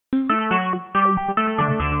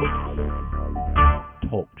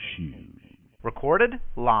Talk Shoes. Recorded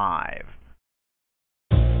live.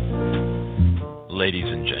 Ladies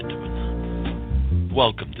and gentlemen,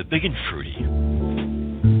 welcome to Big and Fruity,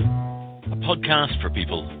 a podcast for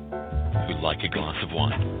people who like a glass of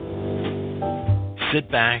wine.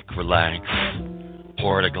 Sit back, relax,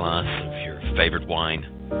 pour out a glass of your favorite wine,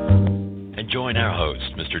 and join our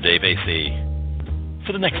host, Mr. Dave AC,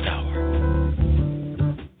 for the next hour,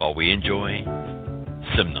 while we enjoy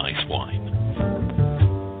some nice wine.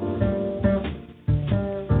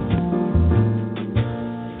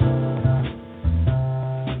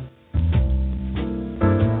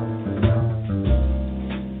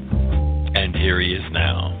 And here he is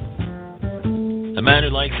now, the man who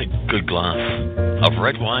likes a good glass of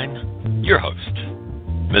red wine, your host,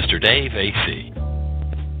 Mr. Dave AC.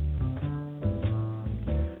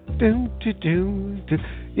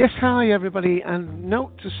 Yes, hi everybody, and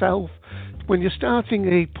note to self, when you're starting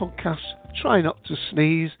a podcast, try not to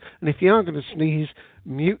sneeze, and if you are going to sneeze,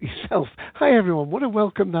 mute yourself. Hi everyone, what a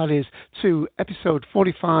welcome that is to episode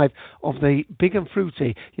 45 of the Big and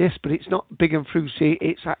Fruity. Yes, but it's not Big and Fruity,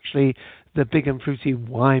 it's actually the Big and Fruity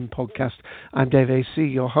Wine Podcast. I'm Dave AC,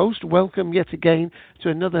 your host. Welcome yet again to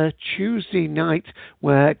another Tuesday night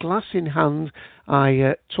where, glass in hand,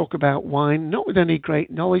 I talk about wine, not with any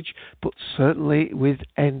great knowledge, but certainly with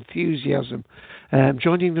enthusiasm.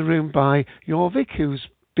 Joining the room by Jorvik, who's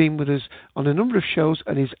been with us on a number of shows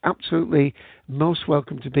and is absolutely most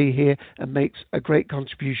welcome to be here and makes a great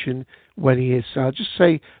contribution when he is. So I'll just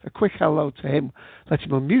say a quick hello to him, let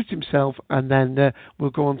him unmute himself, and then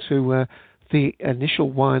we'll go on to the initial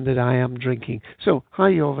wine that I am drinking. So,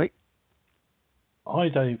 hi Jorvik. Hi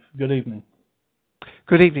Dave, good evening.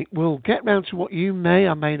 Good evening. We'll get round to what you may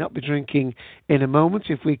or may not be drinking in a moment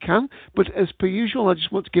if we can, but as per usual, I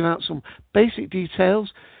just want to give out some basic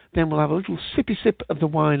details. Then we'll have a little sippy sip of the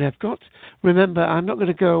wine I've got. Remember, I'm not going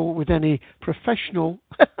to go with any professional...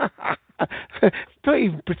 Don't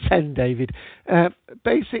even pretend, David.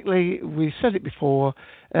 Basically, we said it before,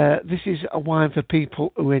 this is a wine for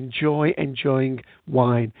people who enjoying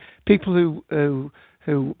wine. People who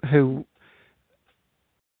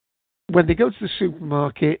when they go to the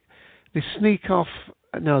supermarket, they sneak off...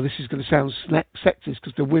 No, this is going to sound sexist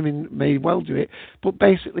because the women may well do it, but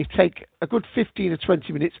basically take a good 15 or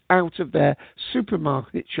 20 minutes out of their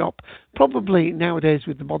supermarket shop. Probably nowadays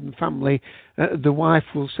with the modern family, the wife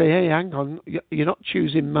will say, hey, hang on, you're not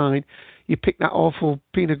choosing mine. You picked that awful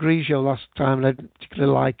Pinot Grigio last time and I didn't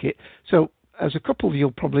particularly like it. So as a couple,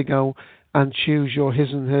 you'll probably go and choose your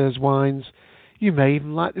his and hers wines. You may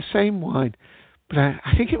even like the same wine. But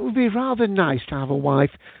I think it would be rather nice to have a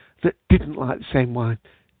wife that didn't like the same wine.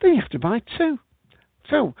 Then you have to buy two.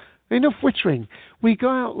 So, enough wittering. We go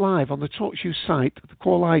out live on the TalkShoe site. The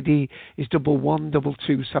call ID is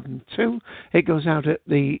 112272. It goes out at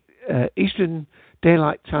the Eastern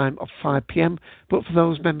Daylight Time of 5 p.m. But for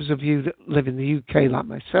those members of you that live in the UK like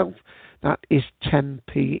myself, that is 10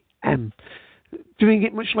 p.m. Doing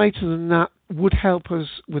it much later than that would help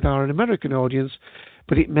us with our American audience,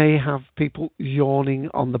 but it may have people yawning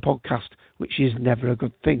on the podcast, which is never a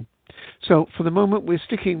good thing. So for the moment, we're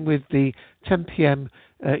sticking with the 10 p.m.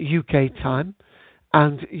 UK time,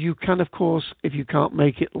 and you can, of course, if you can't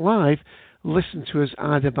make it live, listen to us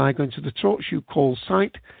either by going to the TalkShoe call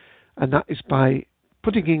site, and that is by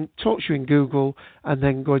putting in TalkShoe in Google and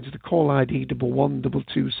then going to the call ID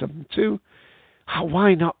 112272.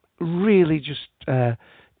 Why not really just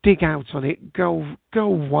dig out on it, go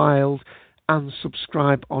wild, and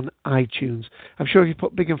subscribe on iTunes. I'm sure if you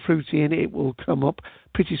put Big and Fruity in, it will come up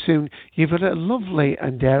pretty soon. You've got a lovely,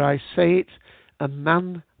 and dare I say it, a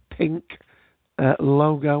man pink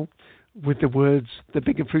logo with the words The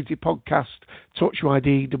Big and Fruity Podcast, TalkShoe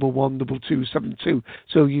ID 112272.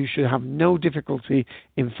 So you should have no difficulty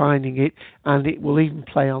in finding it, and it will even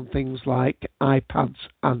play on things like iPads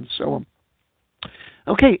and so on.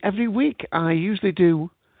 Okay, every week I usually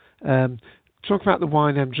do talk about the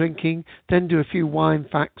wine I'm drinking, then do a few wine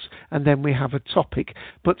facts, and then we have a topic.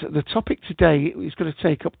 But the topic today is going to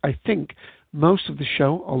take up, I think, most of the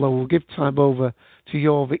show, although we'll give time over to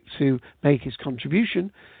Jorvik to make his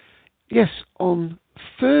contribution. Yes, on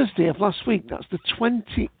Thursday of last week, that's the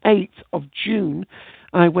 28th of June,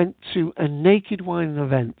 I went to a Naked Wine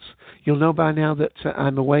event. You'll know by now that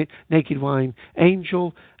I'm a Naked Wine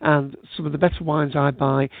angel, and some of the better wines I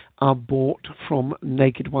buy are bought from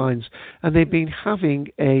Naked Wines. And they've been having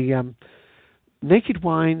a Naked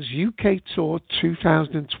Wines UK Tour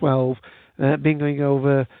 2012, been going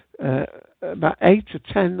over about 8 to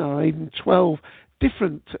 10 or even 12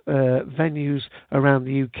 different venues around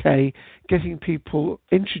the UK, getting people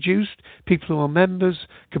introduced. People who are members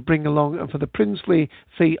could bring along, and for the princely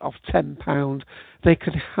fee of £10, they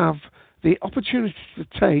could have the opportunity to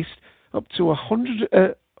taste up to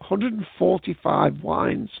 145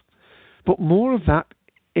 wines. But more of that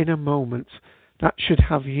in a moment. That should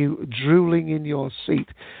have you drooling in your seat.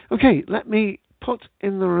 Okay, let me put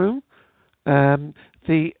in the room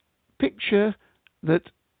the picture that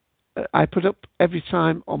I put up every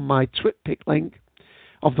time on my TwitPic link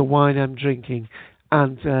of the wine I'm drinking.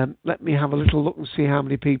 And let me have a little look and see how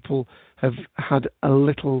many people have had a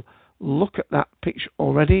little look at that picture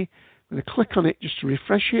already. I'm going to click on it just to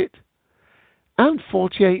refresh it. And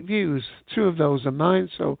 48 views. 2 of those are mine,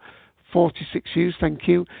 so 46 views, thank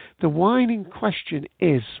you. The wine in question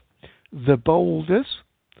is the Boulders.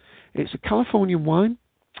 It's a Californian wine.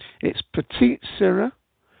 It's Petite Syrah.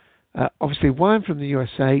 Obviously, wine from the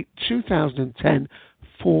USA, 2010,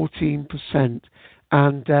 14%.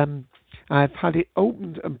 And I've had it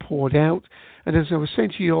opened and poured out. And as I was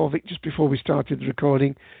saying to Jorvik just before we started the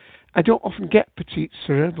recording, I don't often get Petite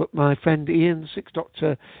Syrah, but my friend Ian, Six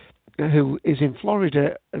Doctor, who is in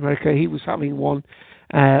Florida, America, he was having one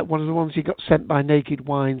of the ones he got sent by Naked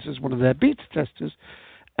Wines as one of their beta testers,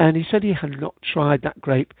 and he said he had not tried that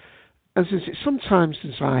grape. And since it's some time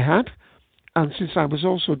since I had, and since I was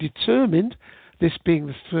also determined, this being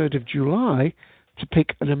the 3rd of July, to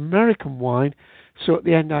pick an American wine, so at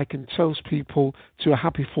the end I can toast people to a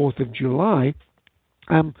happy 4th of July,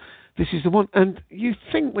 this is the one. And you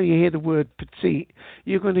think when you hear the word petite,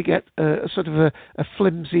 you're going to get a sort of a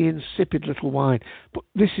flimsy, insipid little wine. But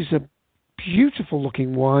this is a beautiful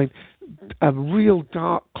looking wine, a real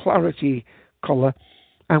dark clarity colour,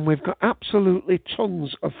 and we've got absolutely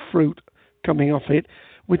tons of fruit coming off it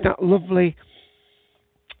with that lovely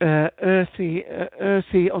earthy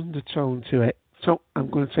undertone to it. So I'm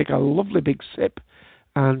going to take a lovely big sip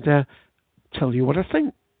and tell you what I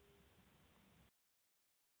think.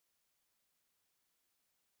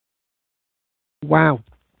 Wow,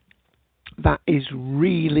 that is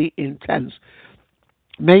really intense.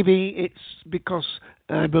 Maybe it's because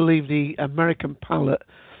I believe the American palate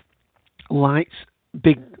likes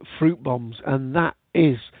big fruit bombs, and that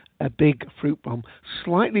is a big fruit bomb.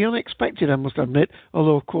 Slightly unexpected, I must admit,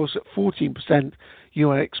 although, of course, at 14%, you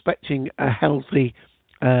are expecting a healthy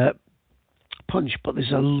punch, but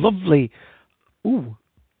there's a lovely... Ooh.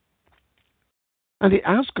 And it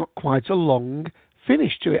has got quite a long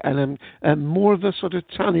finish to it, and more of the sort of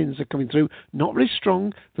tannins are coming through. Not very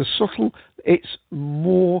strong, the subtle. It's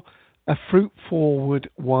more a fruit-forward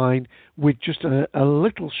wine with just a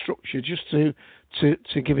little structure, just to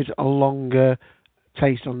give it a longer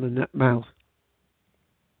taste on the mouth.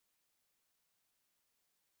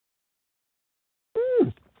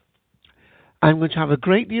 I'm going to have a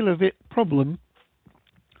great deal of problem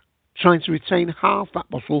trying to retain half that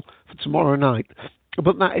bottle for tomorrow night,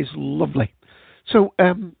 but that is lovely. So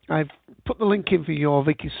I've put the link in for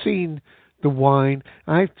Jorvik. You've seen the wine.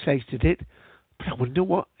 I've tasted it, but I wonder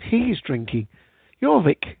what he is drinking.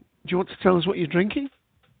 Jorvik, do you want to tell us what you're drinking?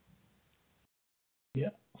 Yeah,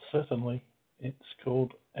 certainly. It's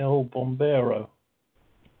called El Bombero.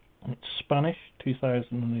 It's Spanish,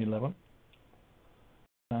 2011.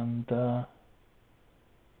 And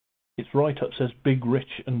its write-up says big,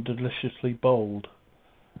 rich and deliciously bold.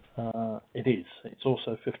 It is. It's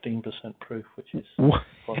also 15% proof, which is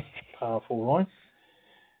quite a powerful wine.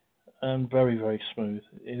 And very, very smooth.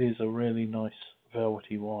 It is a really nice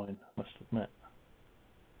velvety wine, I must admit.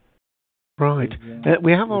 Right.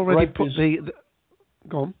 We have already put the...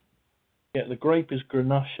 Go on. Yeah, the grape is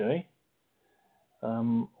Grenache,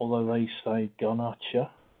 although they say Garnacha.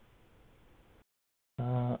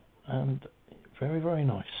 And very, very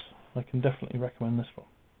nice. I can definitely recommend this one.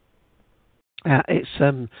 It's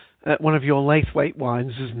one of your Laithwaite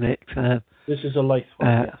wines, isn't it? This is a Laithwaite,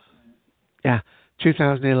 yes. Yeah,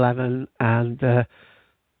 2011, and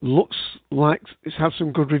looks like it's had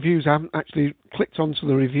some good reviews. I haven't actually clicked onto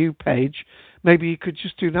the review page. Maybe you could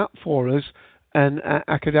just do that for us, and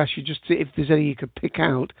I could ask you just if there's any you could pick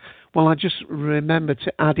out. Well, I just remember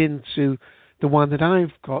to add into the wine that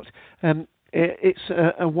I've got. It's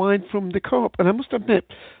a wine from the Co-op, and I must admit,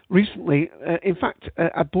 recently, in fact,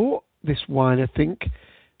 I bought this wine, I think,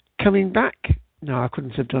 coming back. No, I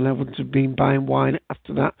couldn't have done. I wouldn't have been buying wine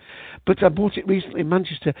after that. But I bought it recently in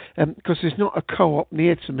Manchester because there's not a Co-op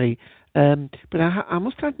near to me. But I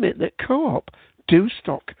must admit that Co-op do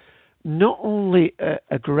stock not only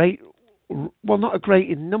a great, well, not a great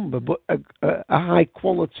in number, but a high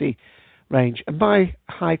quality range. And by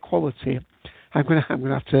high quality, I'm going to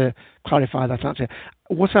have to clarify that answer.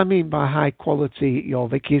 what I mean by high quality,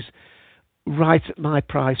 Jorvik, is right at my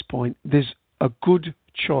price point. There's a good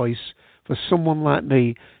choice for someone like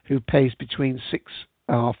me who pays between £5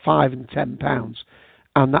 and £10,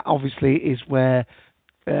 and that obviously is where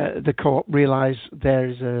the co-op realise there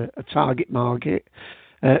is a target market.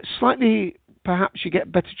 Slightly, perhaps you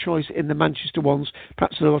get better choice in the Manchester ones.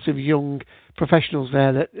 Perhaps there are a lot of young professionals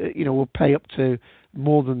there that will pay up to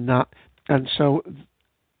more than that, and so.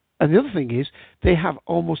 And the other thing is, they have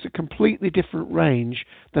almost a completely different range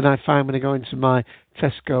than I find when I go into my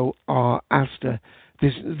Tesco or Asda.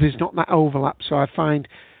 There's not that overlap, so I find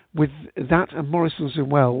with that and Morrison's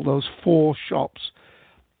and Well, those 4 shops,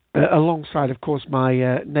 alongside, of course,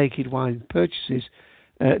 my Naked Wine purchases,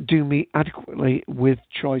 do me adequately with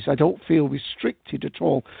choice. I don't feel restricted at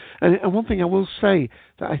all. And one thing I will say,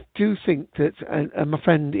 that I do think that, and my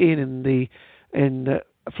friend Ian in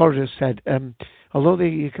Florida said, although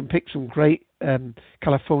you can pick some great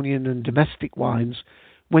Californian and domestic wines,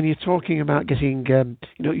 when you're talking about getting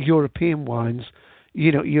European wines,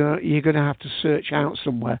 you're going to have to search out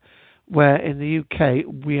somewhere. Where in the UK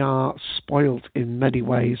we are spoilt in many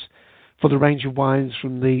ways for the range of wines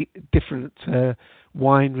from the different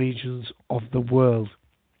wine regions of the world.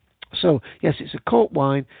 So yes, it's a court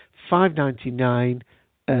wine, $5.99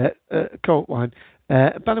 court wine.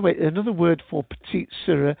 By the way, another word for Petite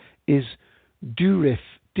Sirah is Durif,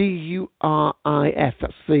 D-U-R-I-F.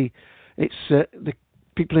 That's the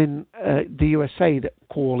people in the USA that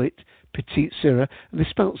call it Petite Sirah. And they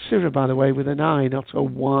spell Syrah, by the way, with an I, not a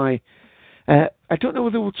Y. I don't know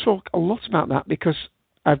whether we'll talk a lot about that because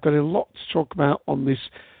I've got a lot to talk about on this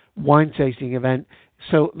wine tasting event.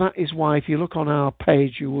 So that is why, if you look on our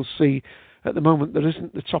page, you will see at the moment there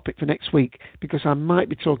isn't the topic for next week, because I might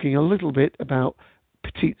be talking a little bit about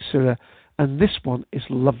Petite Sirah, and this one is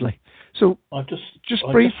lovely. So I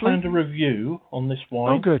briefly found a review on this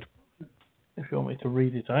wine. Oh, good. If you want me to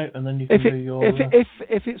read it out, and then you can do your. If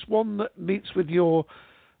it's one that meets with your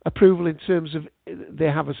approval in terms of they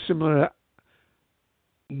have a similar.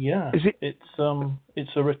 Yeah, is it?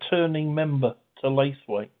 It's a returning member to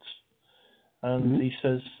Laithwaite's, and he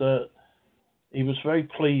says he was very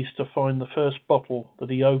pleased to find the first bottle that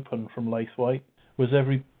he opened from Laithwaite was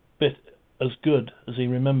every bit as good as he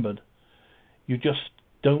remembered. You just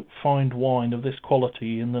don't find wine of this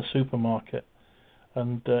quality in the supermarket.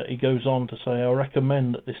 And he goes on to say, I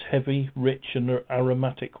recommend that this heavy, rich and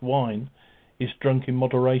aromatic wine is drunk in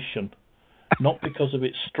moderation, not because of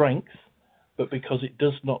its strength, but because it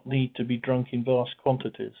does not need to be drunk in vast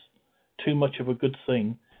quantities. Too much of a good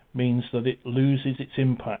thing means that it loses its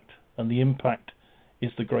impact, and the impact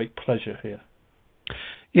is the great pleasure here.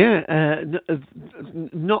 Yeah,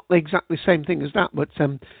 not exactly the same thing as that, but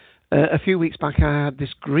a few weeks back I had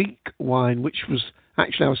this Greek wine, which was,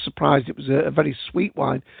 actually I was surprised, it was a very sweet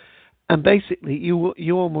wine, and basically you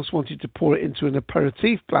almost wanted to pour it into an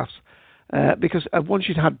aperitif glass, because once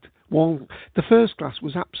you'd had one, the first glass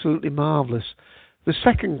was absolutely marvellous. The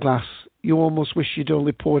second glass, you almost wish you'd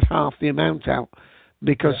only poured half the amount out,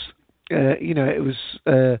 because it was,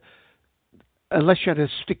 unless you had a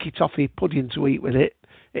sticky toffee pudding to eat with it,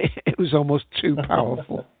 it was almost too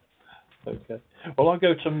powerful. Okay. Well, I'll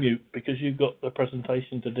go to mute because you've got the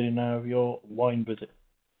presentation to do now of your wine visit.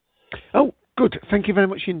 Oh, good. Thank you very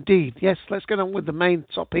much indeed. Yes, let's get on with the main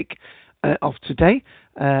topic of today.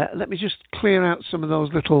 Let me just clear out some of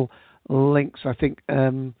those little links, I think,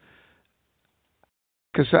 because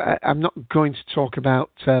I'm not going to talk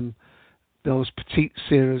about those Petite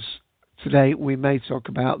Sirahs today. We may talk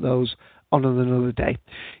about those on another day.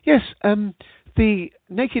 Yes, the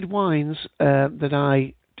Naked Wines that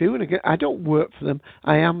I do, and again, I don't work for them,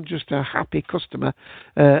 I am just a happy customer,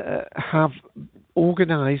 have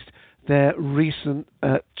organised their recent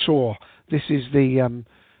tour. This is the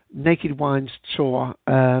Naked Wines tour.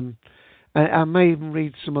 I may even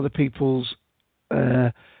read some other people's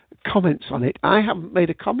comments on it. I haven't made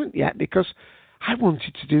a comment yet because I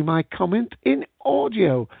wanted to do my comment in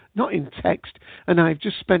audio, not in text, and I've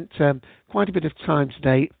just spent quite a bit of time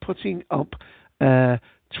today putting up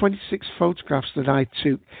 26 photographs that I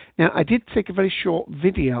took. Now, I did take a very short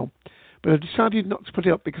video, but I decided not to put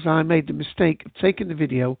it up because I made the mistake of taking the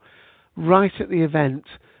video right at the event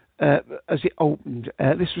as it opened.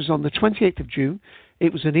 This was on the 28th of June.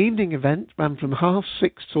 It was an evening event, ran from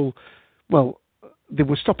 6:30 till, well, they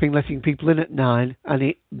were stopping letting people in at 9, and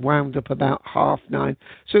it wound up about 9:30.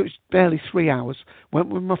 So it's barely 3 hours. Went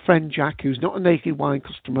with my friend Jack, who's not a Naked Wine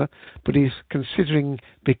customer, but he's considering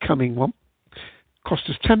becoming one. Cost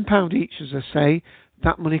us £10 each, as I say.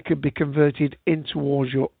 That money could be converted in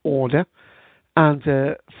towards your order. And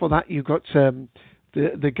for that, you got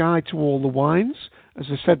the guide to all the wines, as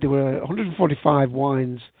I said, there were 145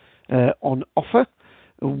 wines on offer.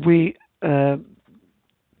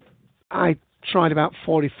 I tried about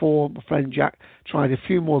 44. My friend Jack tried a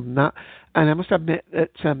few more than that, and I must admit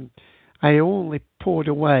that I only poured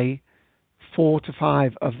away 4 to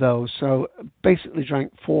 5 of those, so basically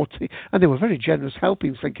drank 40, and they were very generous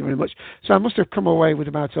helpings, thank you very much. So I must have come away with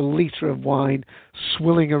about a litre of wine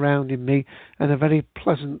swilling around in me, and a very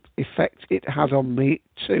pleasant effect it had on me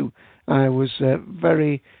too. It was a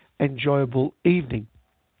very enjoyable evening.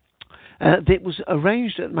 It was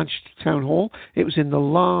arranged at Manchester Town Hall. It was in the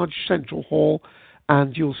large central hall,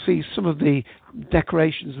 and you'll see some of the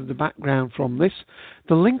decorations in the background from this.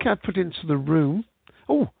 The link I put into the room...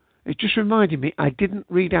 Oh, it just reminded me, I didn't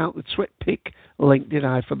read out the TwitPic link, did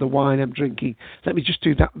I, for the wine I'm drinking? Let me just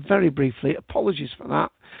do that very briefly. Apologies for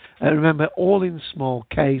that. Remember, all in small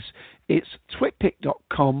case, it's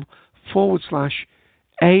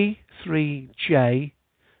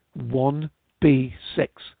twitpic.com/A3J1B6.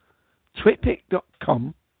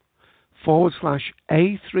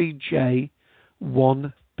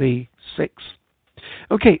 twitpic.com/A3J1B6.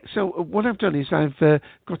 Okay, so what I've done is I've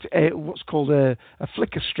got what's called a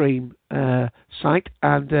Flickr stream site,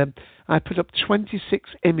 and I put up 26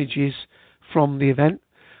 images from the event.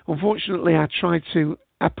 Unfortunately, I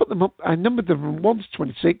put them up, I numbered them from 1 to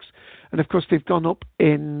 26, and of course they've gone up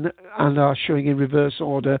in and are showing in reverse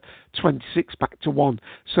order 26 back to 1.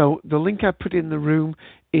 So the link I put in the room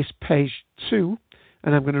is page 2,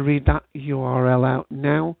 and I'm going to read that URL out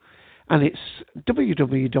now, and it's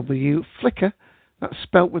www.flickr, that's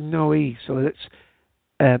spelt with no E, so it's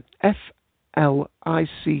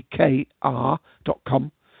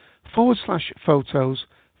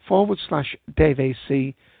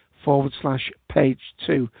flickr.com/photos/DaveAC/page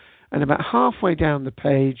 2. And about halfway down the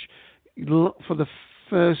page, you look for the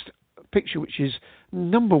first picture, which is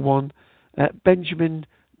number 1, Benjamin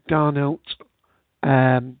Darnault,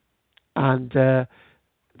 and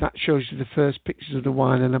that shows you the first pictures of the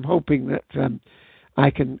wine, and I'm hoping that I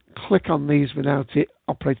can click on these without it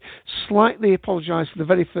operating. Slightly apologise for the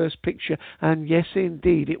very first picture, and yes,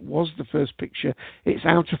 indeed, it was the first picture. It's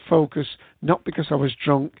out of focus, not because I was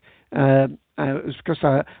drunk. It was because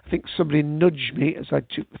I think somebody nudged me as I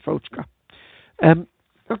took the photograph.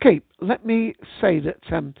 Okay, let me say that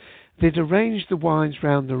they'd arranged the wines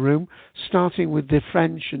round the room, starting with the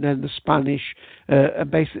French and then the Spanish, and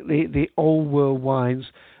basically the old world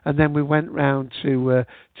wines. And then we went round to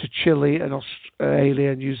Chile and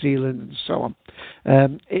Australia, New Zealand, and so on.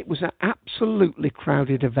 It was an absolutely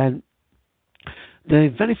crowded event. The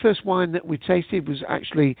very first wine that we tasted was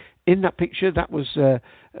actually in that picture. That was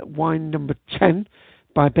wine number 10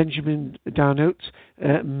 by Benjamin Darnault,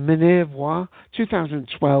 Minervois,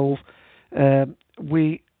 2012. And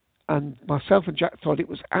myself and Jack thought it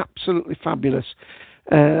was absolutely fabulous.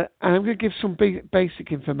 And I'm going to give some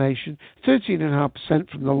basic information. 13.5%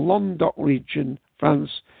 from the Languedoc region, France.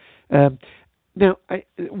 Now,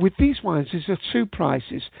 with these wines, there's 2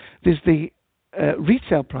 prices. There's the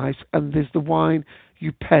retail price, and there's the wine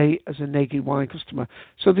you pay as a naked wine customer.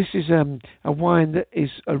 So this is a wine that is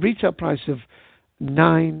a retail price of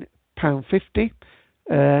 £9.50,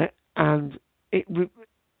 and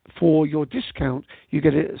for your discount, you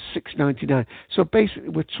get it at $6.99. So basically,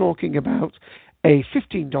 we're talking about a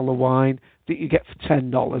 $15 wine that you get for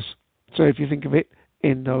 $10. So if you think of it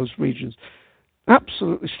in those regions.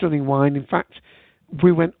 Absolutely stunning wine. In fact,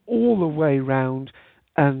 we went all the way round,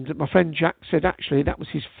 and my friend Jack said actually that was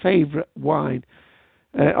his favourite wine.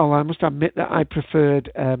 Although I must admit that I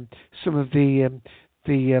preferred some of the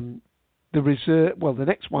reserve. Well, the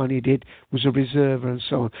next wine he did was a reserve and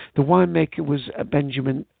so on. The winemaker was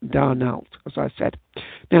Benjamin Darnault, as I said.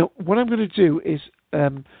 Now, what I'm going to do is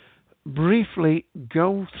briefly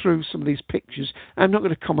go through some of these pictures. I'm not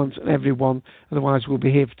going to comment on every one, otherwise we'll be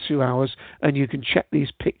here for 2 hours, and you can check these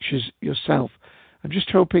pictures yourself. I'm just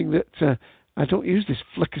hoping that I don't use this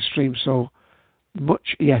Flickr stream so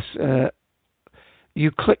much. Yes, you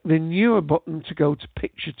click the newer button to go to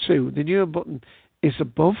picture 2. The newer button is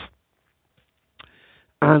above,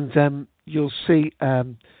 and you'll see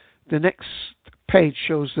the next page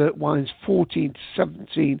shows that wines 14 to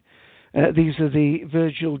 17. These are the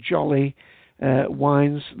Virgil Jolly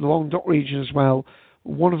wines, the Languedoc region as well.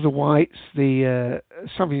 One of the whites, the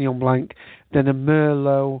Sauvignon Blanc, then a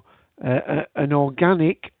Merlot, an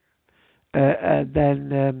organic,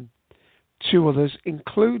 then 2 others,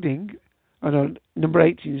 including, number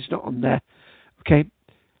 18 is not on there. Okay.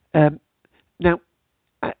 Now,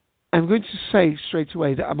 I'm going to say straight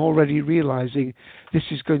away that I'm already realising this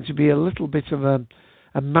is going to be a little bit of a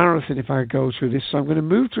marathon if I go through this, so I'm going to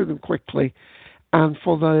move through them quickly, And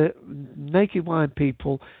for the Naked Wine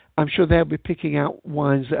people, I'm sure they'll be picking out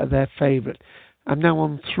wines that are their favourite. I'm now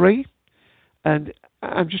on 3, and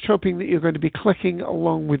I'm just hoping that you're going to be clicking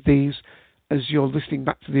along with these as you're listening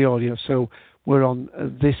back to the audio. So we're on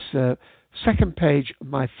this second page of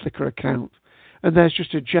my Flickr account. And there's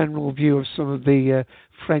just a general view of some of the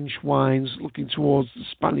French wines looking towards the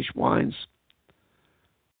Spanish wines.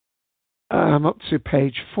 I'm up to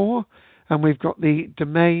page 4, and we've got the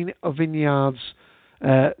Domain of Vineyards,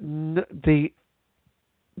 the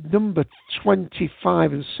number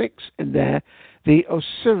 25 and 6 in there. The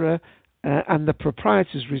Osira and the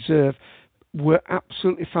Proprietors Reserve were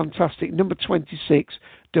absolutely fantastic. Number 26,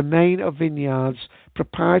 Domain of Vineyards,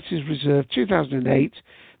 Proprietors Reserve, 2008.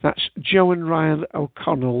 That's Joe and Ryan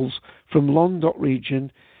O'Connell's from Londot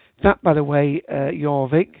region. That, by the way,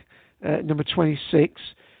 Jorvik, number 26,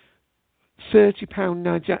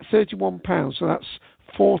 £30.90, £31, so that's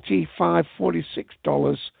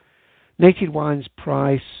 $46. Naked Wine's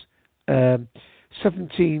price,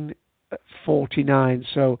 $17.49.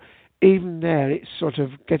 So even there, it's sort of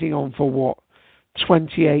getting on for what,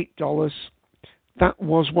 $28. That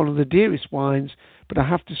was one of the dearest wines, but I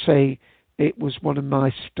have to say it was one of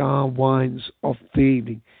my star wines of the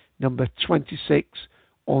evening. Number 26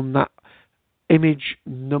 on that image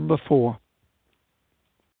number 4.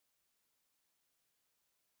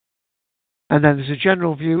 And then there's a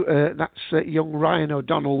general view, that's young Ryan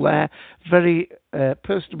O'Donnell there, very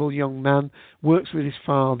personable young man, works with his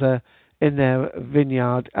father in their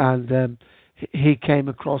vineyard, and he came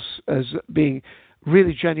across as being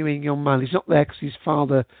really genuine young man. He's not there because his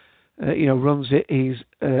father, runs it. He's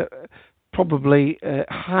probably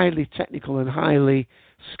highly technical and highly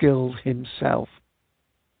skilled himself.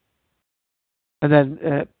 And then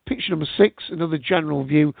picture number 6, another general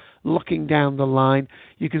view looking down the line.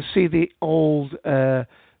 You can see the old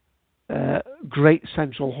Great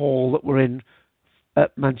Central Hall that we're in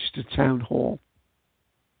at Manchester Town Hall.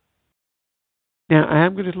 Now, I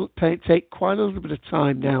am going to take quite a little bit of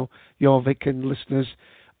time now, Jorvik and listeners,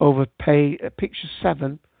 over picture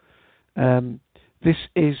 7. This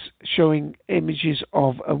is showing images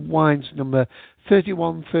of wines number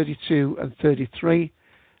 31, 32 and 33.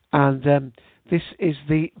 And this is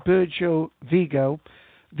the Burgio Vigo.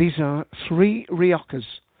 These are 3 Riojas.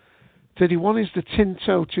 31 is the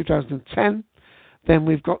Tinto 2010. Then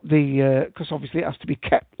we've got the, because obviously it has to be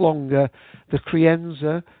kept longer, the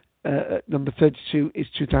Crianza, number 32 is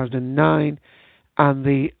 2009. And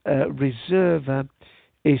the Reserva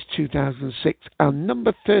is 2006. And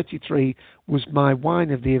number 33 was my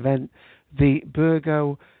wine of the event, the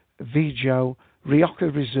Burgo Vigo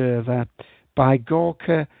Rioja Reserva by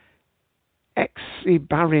Gorka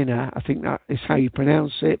Exibarina, I think that is how you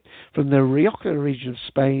pronounce it, from the Rioja region of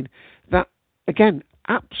Spain. That, again,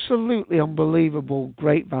 absolutely unbelievable,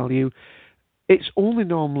 great value. It's only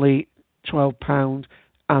normally £12,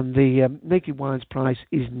 and the Naked Wine's price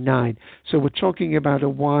is $9. So we're talking about a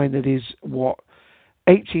wine that is, $18,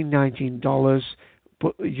 $19,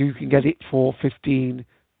 but you can get it for $15.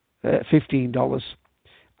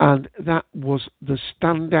 And that was the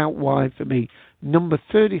standout wine for me, number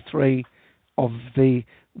 33 of the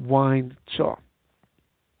wine tour.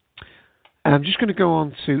 And I'm just going to go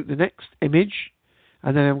on to the next image,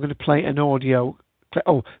 and then I'm going to play an audio.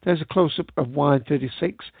 Oh, there's a close-up of wine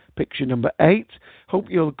 36, picture number 8. Hope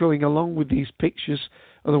you're going along with these pictures,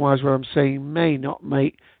 otherwise what I'm saying may not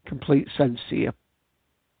make complete sense to you.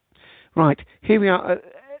 Right, here we are at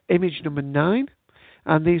image number 9,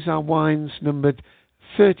 and these are wines numbered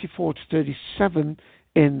 34 to 37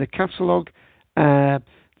 in the catalogue.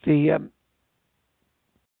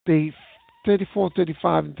 The 34,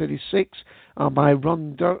 35 and 36 are by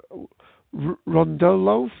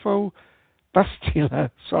Rondolfo Bastila,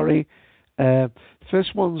 sorry.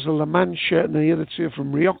 First one's a La Mancha and the other 2 are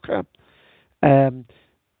from Rioja.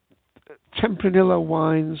 Tempranillo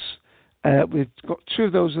wines, we've got 2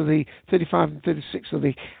 of those of the 35 and 36 of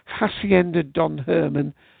the Hacienda Don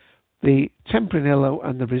Herman, the Tempranillo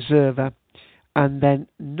and the Reserva. And then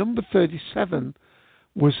number 37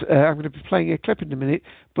 was, I'm going to be playing a clip in a minute,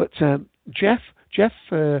 but Jeff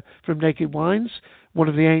from Naked Wines, one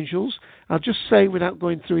of the angels. I'll just say, without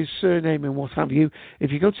going through his surname and what have you,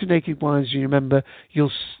 if you go to Naked Wines, you remember,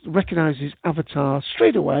 you'll recognise his avatar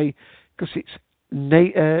straight away, because it's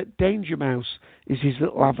Danger Mouse is his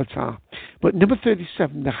little avatar. But number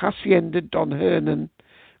 37, the Hacienda Don Hernan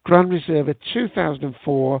Grand Reserva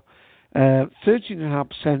 2004,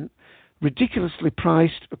 13.5%, ridiculously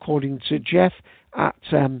priced, according to Jeff, at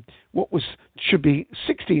what should be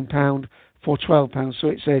 £16 for £12. So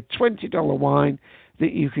it's a $20 wine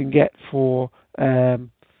that you can get for,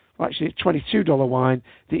 or actually a $22 wine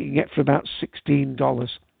that you can get for about $16.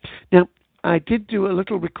 Now, I did do a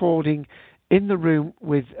little recording in the room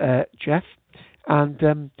with Jeff,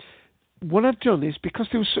 and what I've done is, because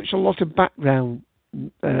there was such a lot of background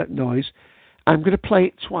noise, I'm going to play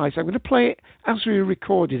it twice. I'm going to play it as we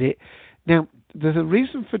recorded it. Now, the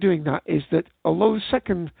reason for doing that is that although the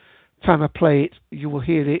second time I play it, you will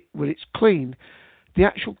hear it when it's clean, the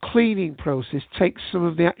actual cleaning process takes some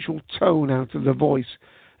of the actual tone out of the voice.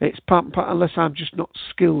 It's part unless I'm just not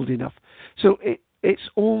skilled enough. So it's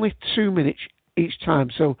only 2 minutes each time.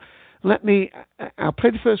 So I'll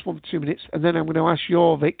play the first one for 2 minutes, and then I'm going to ask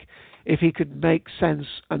Jorvik if he could make sense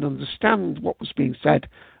and understand what was being said,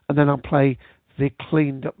 and then I'll play the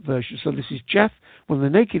cleaned up version. So this is Jeff, one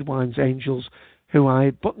of the Naked Wines Angels, who I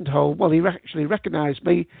buttonholed. Well, he actually recognised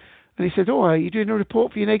me, and he said, "Oh, are you doing a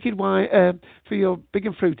report for your Naked Wine, for your Big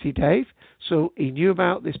and Fruity, Dave?" So he knew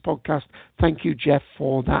about this podcast. Thank you, Jeff,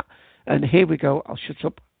 for that. And here we go. I'll shut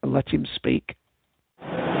up and let him speak.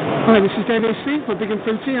 Hi, this is Dave AC for Big and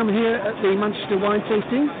Fruity. I'm here at the Manchester wine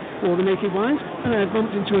tasting for the Naked Wines, and I've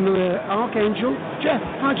bumped into another Archangel, Jeff.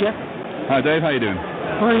 Hi, Jeff. Hi, Dave. How you doing?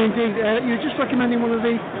 Hi, indeed. You're just recommending one of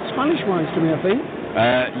the Spanish wines to me, I think.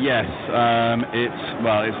 Yes.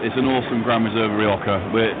 It's an awesome Grand Reserve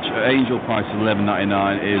Rioja, which Angel price of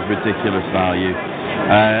 $11.99 is ridiculous value.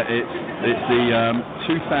 It's the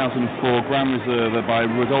 2004 Grand Reserve by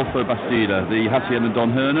Rodolfo Bastida, the Hacienda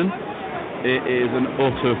Don Hernan. It is an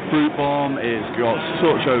utter fruit bomb. It's got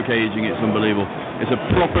such oak aging, it's unbelievable. It's a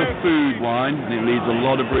proper food wine, and it leaves a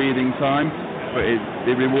lot of breathing time, but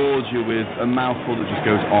it rewards you with a mouthful that just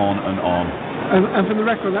goes on and on. And for the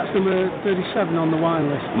record, that's number 37 on the wine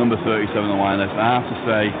list. Number 37 on the wine list. I have to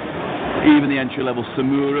say, even the entry-level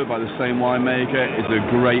Samura by the same winemaker is a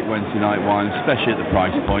great Wednesday night wine, especially at the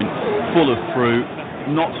price point. Full of fruit,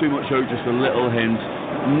 not too much oak, just a little hint.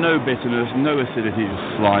 No bitterness, no acidity, just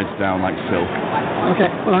slides down like silk. Okay,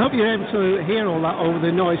 well, I hope you're able to hear all that over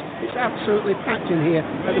the noise. It's absolutely packed in here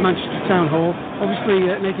at the Manchester Town Hall. Obviously,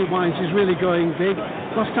 Naked Wines is really going big.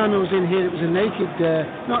 Last time I was in here, it was a naked,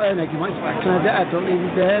 not a Naked Wines, I don't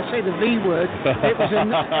even dare say the V word. It was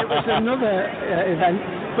another event,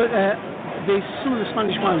 but some of the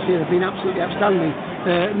Spanish wines here have been absolutely outstanding.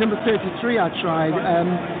 Number 33 I tried,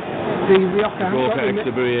 the Rioja.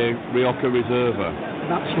 Rioja Reserva.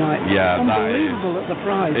 That's right. Yeah, unbelievable at the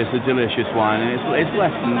price. It's a delicious wine, and it's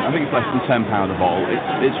less than £10 a bottle.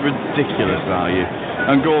 It's ridiculous value,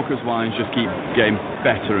 and Gorka's wines just keep getting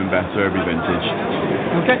better and better every vintage.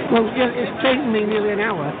 Okay, well, yeah, it's taken me nearly an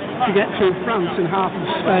hour to get to France and half of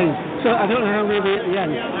Spain, so I don't know how we'll be at the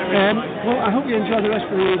end. Well, I hope you enjoy the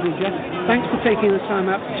rest of the evening, Jeff. Thanks for taking the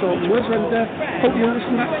time out to talk to us, and hope you'll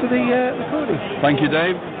listen back to the recording. Thank you,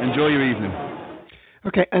 Dave. Enjoy your evening.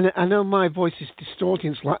 Okay, and I know my voice is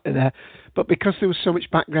distorting slightly there, but because there was so much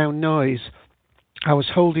background noise, I was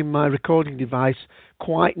holding my recording device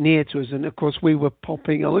quite near to us, and of course we were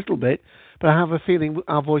popping a little bit, but I have a feeling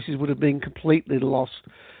our voices would have been completely lost.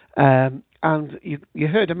 And you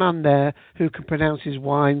heard a man there who can pronounce his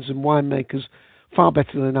wines and winemakers far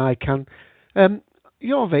better than I can.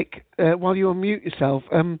 Jorvik, while you unmute yourself,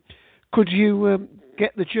 could you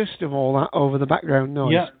get the gist of all that over the background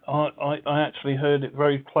noise? Yeah, I actually heard it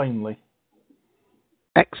very plainly.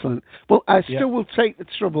 Excellent. Well, I still will take the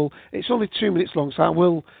trouble. It's only 2 minutes long, so I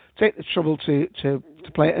will take the trouble to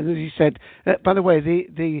play it. And as you said, by the way,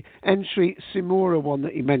 the entry Simura one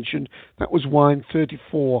that you mentioned, that was wine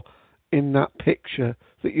 34 in that picture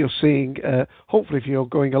that you're seeing. Hopefully, if you're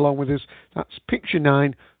going along with us, that's picture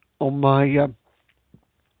 9 on my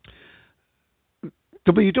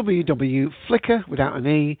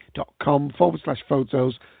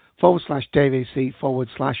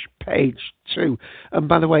www.flickr.com/photos/DaveAC/page 2. And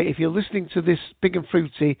by the way, if you're listening to this Big and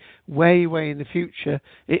Fruity way in the future,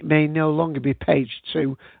 it may no longer be page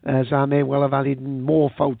 2, as I may well have added more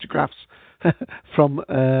photographs from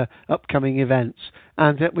upcoming events.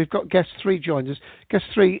 And we've got guest 3 joined us. Guest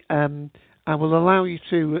 3, I will allow you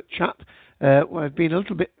to chat. I've been a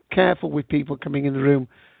little bit careful with people coming in the room,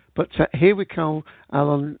 but here we go.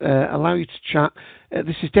 I'll allow you to chat.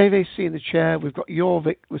 This is Dave AC in the chair. We've got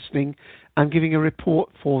Jorvik listening. I'm giving a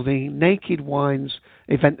report for the Naked Wines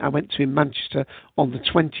event I went to in Manchester on the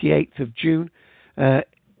 28th of June. I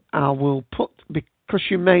will put, because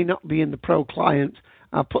you may not be in the pro client,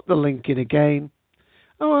 I'll put the link in again.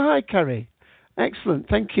 Oh, hi, Kerry. Excellent,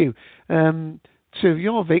 thank you. To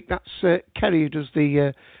Jorvik, that's Kerry who does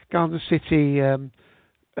the Garden City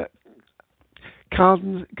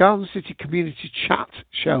Community Chat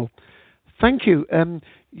show. Thank you. I'm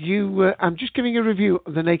just giving a review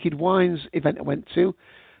of the Naked Wines event I went to.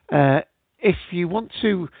 If you want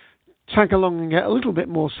to tag along and get a little bit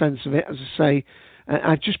more sense of it, as I say,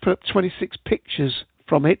 I've just put up 26 pictures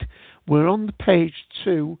from it. We're on the page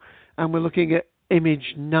 2, and we're looking at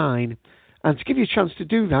image 9. And to give you a chance to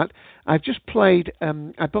do that, I've just played,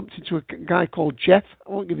 I bumped into a guy called Jeff.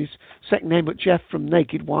 I won't give his second name, but Jeff from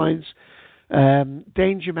Naked Wines.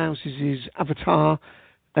 Danger Mouse is his avatar.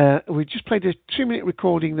 We just played a 2-minute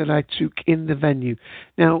recording that I took in the venue.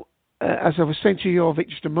 Now, as I was saying to Jorvik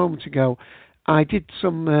just a moment ago, I did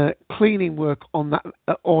some cleaning work on that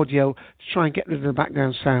audio to try and get rid of the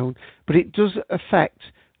background sound, but it does affect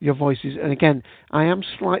your voices. And again, I am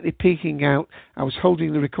slightly peeking out. I was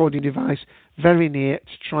holding the recording device very near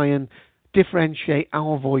to try and differentiate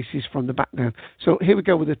our voices from the background. So here we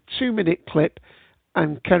go with a 2-minute clip.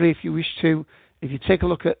 And Kerry, if you wish to, if you take a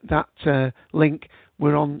look at that link,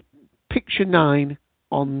 we're on picture 9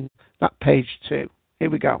 on that page 2. Here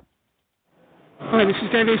we go. Hi, this is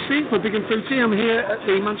Dave AC for Big and Fruity. I'm here at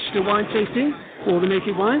the Manchester Wine Tasting for the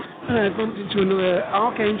Naked Wines. And I've bumped into another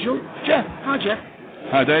Archangel, Jeff. Hi, Jeff.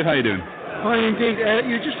 Hi, Dave. How you doing? Hi, indeed.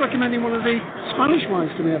 You're just recommending one of the Spanish wines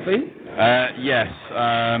to me, I think. Yes.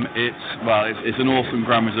 It's an awesome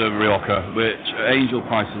Grand Reserve Rioja, which Angel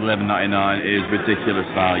price of $11.99 is ridiculous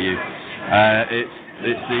value.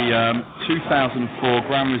 It's the 2004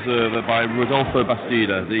 Grand Reserve by Rodolfo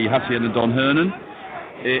Bastida, the Hacienda Don Hernan.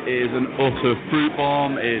 It is an utter fruit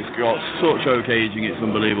bomb. It's got such oak aging, it's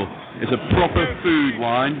unbelievable. It's a proper food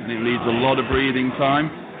wine, and it needs a lot of breathing time,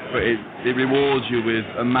 but it rewards you with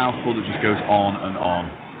a mouthful that just goes on and on.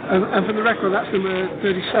 And for the record, that's number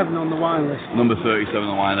 37 on the wine list. Number 37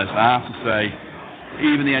 on the wine list. I have to say,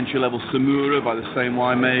 even the entry-level Samura by the same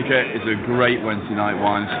winemaker is a great Wednesday night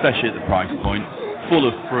wine, especially at the price point. Full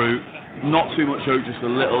of fruit, not too much oak, just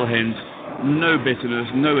a little hint. No bitterness,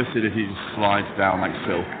 no acidity, just slides down like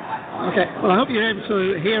silk. Okay, well, I hope you're able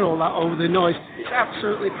to hear all that over the noise. It's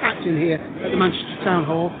absolutely packed in here at the Manchester Town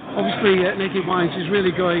Hall. Obviously, Naked Wines is really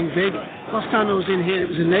going big. Last time I was in here, it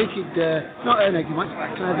was a naked, not a Naked Wines,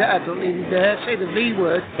 I don't even dare say the V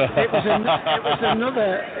word. It was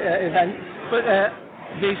another event, but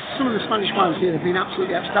some of the Spanish wines here have been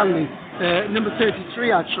absolutely outstanding. Number 33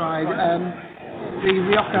 I tried, the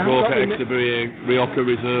Rioja. Rioja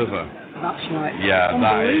Reserva. That's right. Yeah,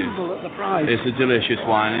 unbelievable at the price. It's a delicious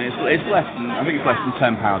wine, and it's less than, I think it's less than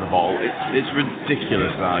 £10 a bottle. It's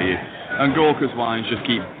ridiculous value, and Gorka's wines just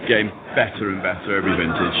keep getting better and better every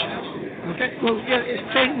vintage. Okay, well, yeah, it's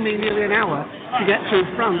taken me nearly an hour to get through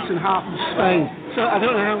France and half of Spain, so I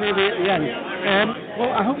don't know how we'll be at the end.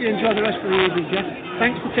 Well, I hope you enjoy the rest of the evening, Jeff.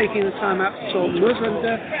 Thanks for taking the time out to talk to us, and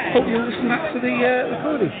hope you'll listen back to the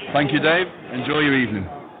recording. Thank you, Dave. Enjoy your evening.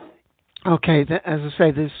 Okay, as I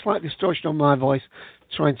say, there's slight distortion on my voice,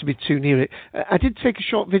 trying to be too near it. I did take a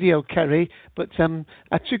short video, Kerry, but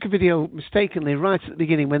I took a video mistakenly right at the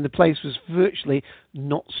beginning when the place was virtually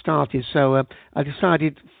not started, so I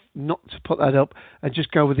decided not to put that up and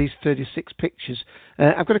just go with these 36 pictures.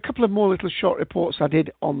 I've got a couple of more little short reports I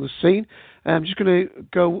did on the scene. I'm just going to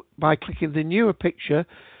go by clicking the newer picture.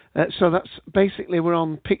 So that's basically, we're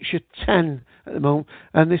on picture 10 at the moment,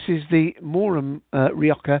 and this is the Morum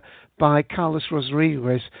Rioja by Carlos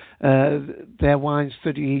Rodriguez. Their wines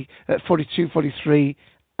 42, 43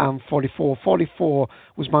 and 44. 44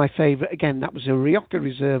 was my favourite. Again, that was a Rioja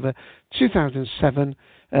Reserva 2007.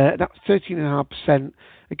 That's 13.5%.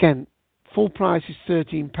 Again, full price is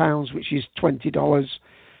 £13, which is $20,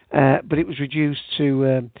 but it was reduced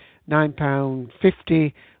to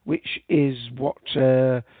 £9.50, which is what...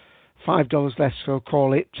 $5 less, so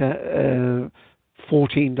call it $14,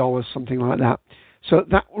 something like that. So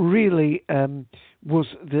that really was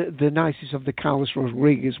the nicest of the Carlos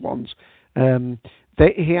Rodriguez ones.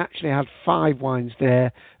 He actually had 5 wines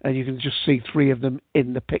there, and you can just see 3 of them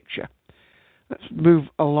in the picture. Let's move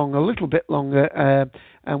along a little bit longer,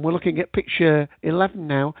 and we're looking at picture 11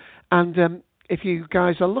 now, and if you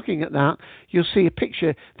guys are looking at that, you'll see a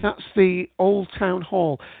picture. That's the old town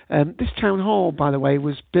hall. This town hall, by the way,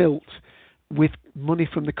 was built with money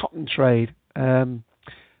from the cotton trade.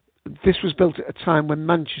 This was built at a time when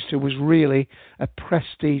Manchester was really a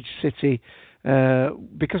prestige city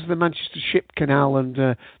because of the Manchester Ship Canal and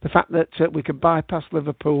the fact that we could bypass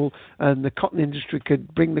Liverpool and the cotton industry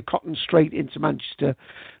could bring the cotton straight into Manchester.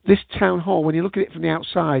 This town hall, when you look at it from the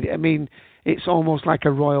outside, I mean, it's almost like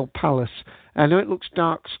a royal palace. I know it looks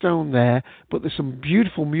dark stone there, but there's some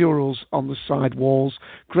beautiful murals on the side walls,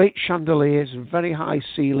 great chandeliers, very high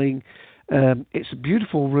ceiling. It's a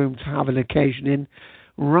beautiful room to have an occasion in.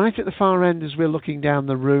 right at the far end, as we're looking down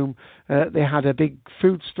the room, they had a big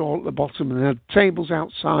food stall at the bottom, and they had tables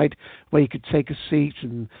outside where you could take a seat,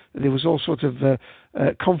 and there was all sorts of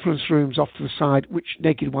conference rooms off to the side, which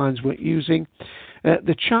Naked Wines weren't using.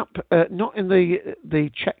 The chap, not in the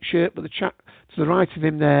check shirt, but the chap to the right of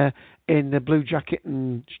him there in the blue jacket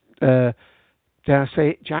and, dare I say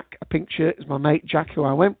it, Jack, a pink shirt, is my mate Jack, who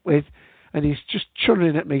I went with, and he's just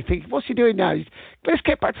churning at me, thinking, what's he doing now? Let's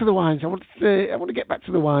get back to the wines. I want to get back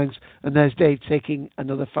to the wines. And there's Dave taking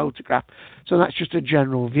another photograph. So that's just a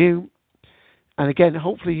general view. And again,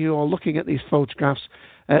 hopefully you're looking at these photographs.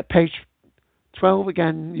 Page 12,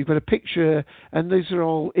 again, you've got a picture, and these are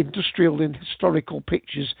all industrial and historical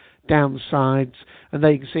pictures down the sides. And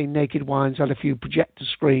there you can see Naked Wines had a few projector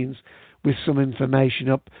screens with some information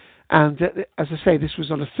up. And as I say, this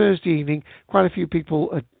was on a Thursday evening. Quite a few people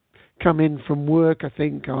had come in from work, I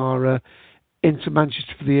think, are into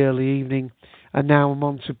Manchester for the early evening. And now I'm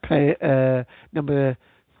on to number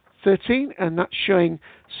 13, and that's showing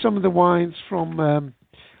some of the wines from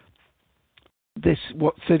this,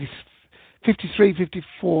 53,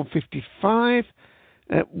 54, 55,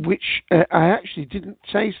 which I actually didn't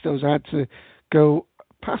taste those. I had to go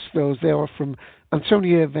past those. They are from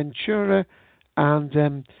Antonio Ventura,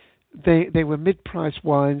 and they were mid-price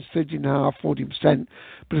wines, 13.5%, 40%.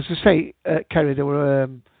 But as I say, Kerry, there were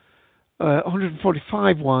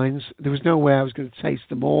 145 wines. There was no way I was going to taste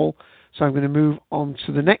them all. So I'm going to move on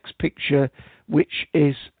to the next picture, which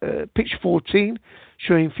is picture 14,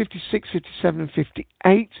 showing 56, 57, and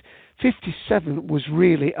 58. 57 was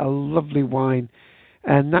really a lovely wine,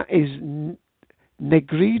 and that is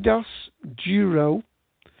Negridos Duro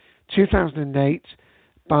 2008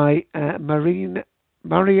 by Mario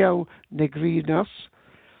Negridos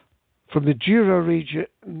from the Douro region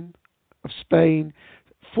of Spain.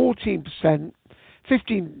 14%,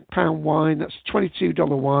 £15 wine. That's $22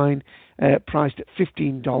 wine, priced at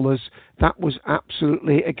 $15. That was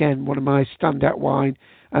absolutely, again, one of my standout wine,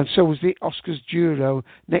 and so was the Oscars Douro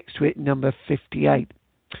next to it, number 58.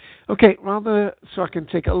 Okay, rather so I can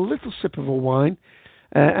take a little sip of a wine,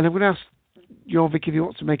 and I'm going to ask Jorvik if you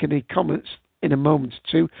want to make any comments in a moment or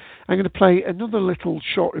two. I'm going to play another little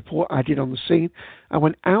short report I did on the scene. I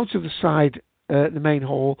went out of the main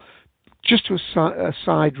hall, just to a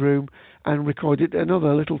side room, and recorded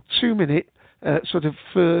another little 2-minute sort of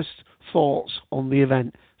first thoughts on the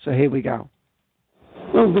event. So here we go.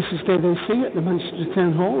 Well, this is Dave AC at the Manchester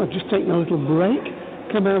Town Hall. I've just taken a little break,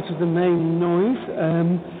 come out of the main noise,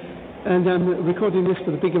 and I'm recording this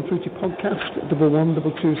for the Big and Fruity podcast,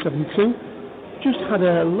 11272. Just had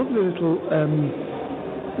a lovely little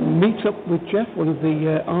meet up with Jeff, one of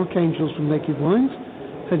the archangels from Naked Wines.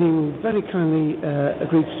 Said he very kindly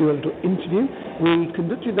agreed to do a little interview. We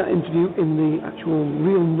conducted that interview in the actual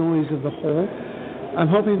real noise of the hall. I'm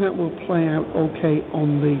hoping that will play out okay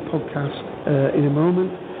on the podcast in a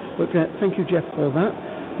moment. But thank you, Jeff, for that.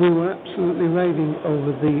 We were absolutely raving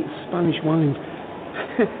over the Spanish wines.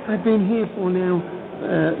 I've been here for now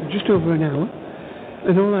just over an hour,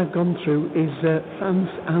 and all I've gone through is France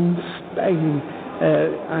and Spain.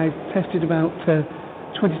 I've tested about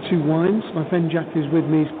 22 wines. My friend Jack, who's with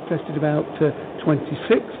me, has tested about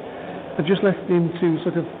 26. I've just left him to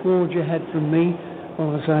sort of forge ahead from me,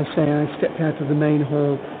 or as I say, I stepped out of the main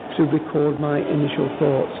hall to record my initial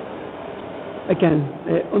thoughts. Again,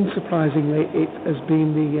 unsurprisingly, it has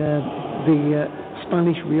been the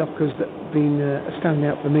Spanish Riojas that have been a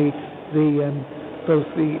standout for me. Both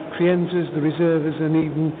the Crienzas, the Reservas, and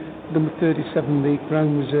even number 37, the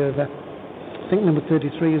Grand Reserva. I think number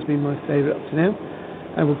 33 has been my favourite up to now.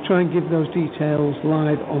 I will try and give those details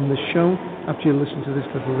live on the show after you listen to this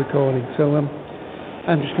little recording. So I'm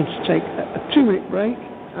just going to take a 2-minute break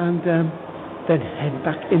and then head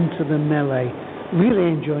back into the melee.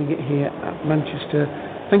 Really enjoying it here at Manchester.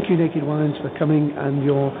 Thank you, Naked Wines, for coming and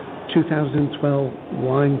your 2012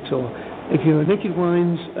 wine tour. If you're a Naked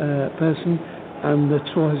Wines person and the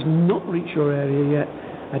tour has not reached your area yet,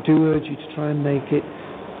 I do urge you to try and make it.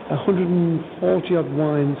 140 odd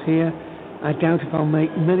wines here. I doubt if I'll make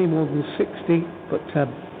many more than 60, but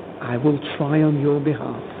I will try on your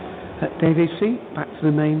behalf. Dave AC, back to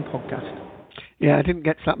the main podcast. Yeah, I didn't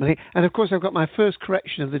get to that many. And of course, I've got my first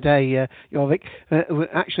correction of the day, Jorvik.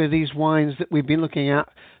 Actually, these wines that we've been looking at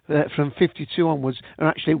from 52 onwards are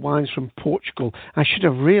actually wines from Portugal. I should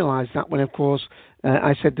have realised that when, of course,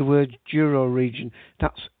 I said the word Douro region.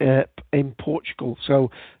 That's in Portugal. So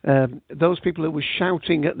those people who were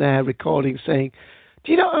shouting at their recording saying,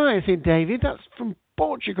 "Do you not know anything, David? That's from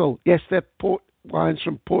Portugal." Yes, they're wines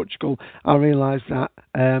from Portugal. I realised that.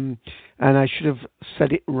 And I should have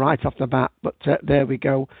said it right off the bat. But there we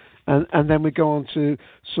go. and then we go on to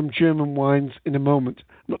some German wines in a moment.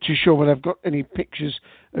 I'm not too sure whether I've got any pictures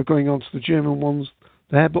of going on to the German ones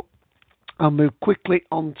there, but I'll move quickly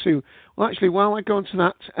on to... Well, actually, while I go on to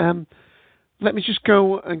that, let me just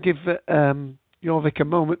go and give Jorvik a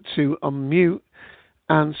moment to unmute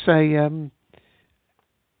and say, I'm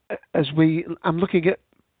looking at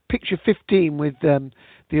picture 15 with the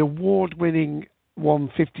award-winning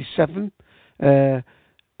 157,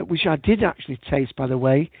 which I did actually taste, by the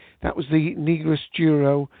way. That was the Negros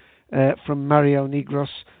Duro from Mario Negros,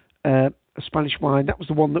 a Spanish wine. That was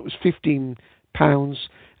the one that was £15.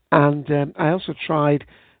 And I also tried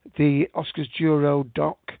the Oscars Duro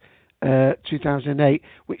Doc 2008,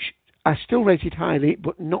 which I still rated highly,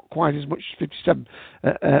 but not quite as much as 57.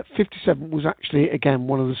 57 was actually, again,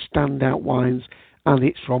 one of the standout wines, and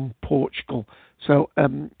it's from Portugal. So,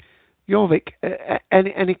 Jorvik,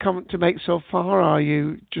 any comment to make so far, or are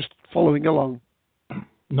you just following along?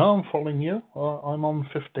 No, I'm following you. I'm on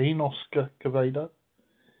 15, Oscar Quevedo.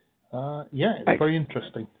 It's very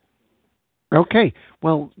interesting. Okay,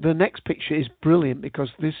 well, the next picture is brilliant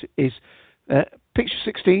because this is picture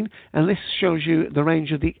 16, and this shows you the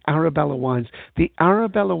range of the Arabella wines. The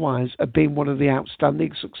Arabella wines have been one of the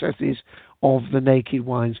outstanding successes of the Naked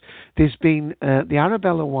wines. There's been the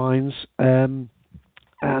Arabella wines, and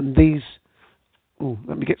these... Oh,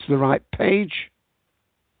 let me get to the right page.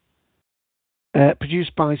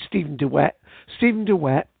 Produced by Stephen DeWet. Stephen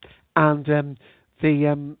DeWet and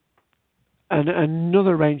and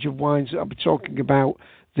another range of wines that I'll be talking about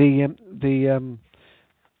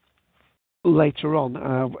later on.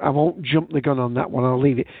 I won't jump the gun on that one. I'll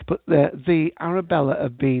leave it. But the Arabella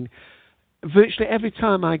have been virtually every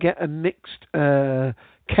time I get a mixed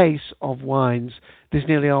case of wines, there's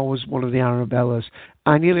nearly always one of the Arabellas.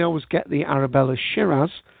 I nearly always get the Arabella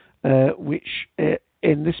Shiraz, which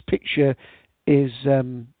in this picture is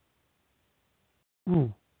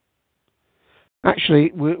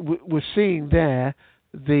actually we're seeing there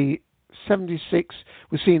the 76.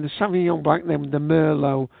 We're seeing the Sauvignon Blanc, then the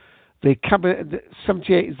Merlot. The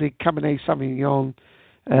 78 is the Cabernet Sauvignon.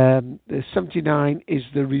 The 79 is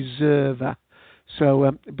the Reserva.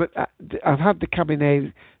 So, but I've had the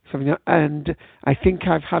Cabernet Sauvignon, and I think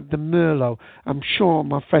I've had the Merlot. I'm sure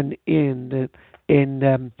my friend Ian,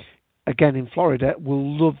 again in Florida,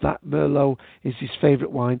 will love that. Merlot is his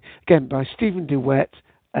favourite wine. Again, by Stephen DeWet,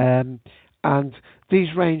 and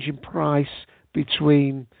these range in price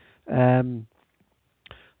between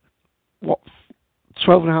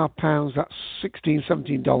 £12.5, that's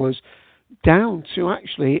 $16-17, down to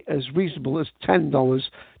actually as reasonable as $10,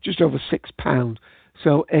 just over £6.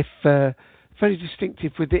 So if very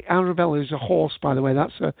distinctive with the Arabella is a horse, by the way.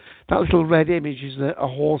 That little red image is a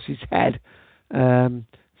horse's head.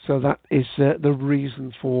 So that is the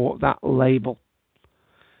reason for that label.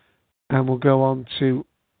 And we'll go on to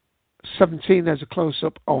 17. There's a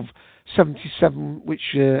close-up of 77,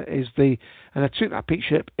 which is and I took that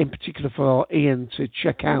picture in particular for Ian to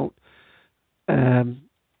check out. And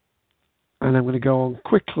I'm going to go on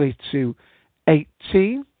quickly to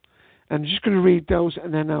 18. I'm just going to read those,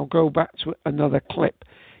 and then I'll go back to another clip.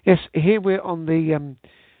 Yes, here we're on the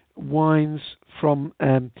wines from,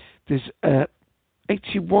 there's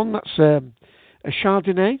 81, that's a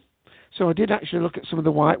Chardonnay. So I did actually look at some of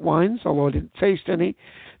the white wines, although I didn't taste any.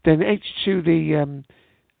 Then 82, the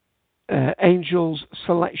Angel's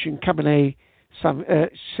Selection Cabernet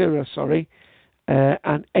Syrah,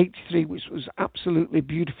 and 83, which was absolutely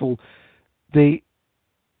beautiful.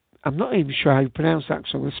 I'm not even sure how you pronounce that,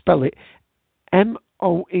 so I'm going to spell it.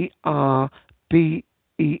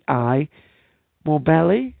 Moerbei,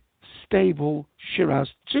 Morbelli Stable Shiraz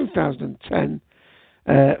 2010.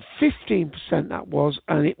 15% that was,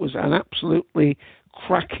 and it was an absolutely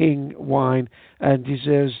cracking wine and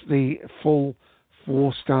deserves the full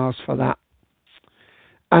 4 stars for that.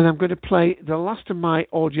 And I'm going to play the last of my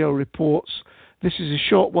audio reports. This is a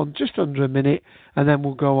short one, just under a minute, and then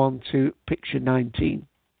we'll go on to picture 19.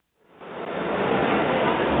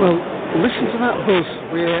 Well, listen to that buzz.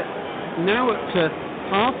 We're now at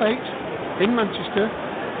 8:30 in Manchester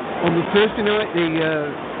on the Thursday night, the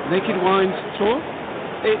Naked Wines tour.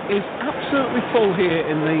 It is absolutely full here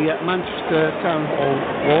in the Manchester Town Hall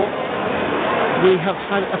Walk. We have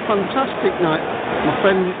had a fantastic night. My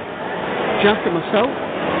friend Jack and myself,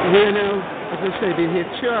 we're now, as I say, been here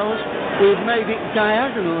 2 hours. We've made it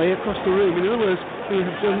diagonally across the room. In other words, we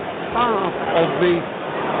have done half of the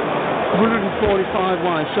 145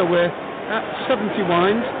 wines. So we're at 70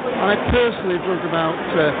 wines. I personally drunk about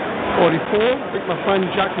 44. I think my friend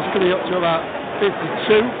Jack is coming up to about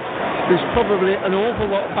 52. There's probably an awful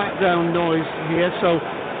lot of background noise here, so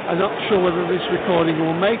I'm not sure whether this recording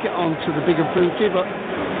will make it onto the Big and Fruity, but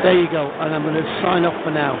there you go. And I'm going to sign off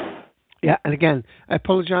for now. Yeah, and again, I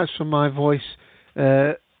apologise for my voice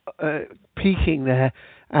peaking there.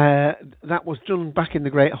 That was done back in the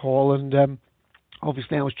Great Hall, and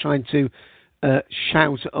obviously I was trying to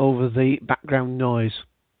shout over the background noise.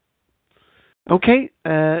 Okay,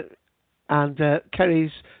 and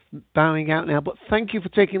Kerry's bowing out now, but thank you for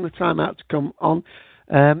taking the time out to come on.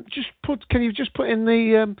 Can you just put in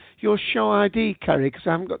the your show ID, Kerry, because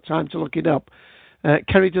I haven't got time to look it up.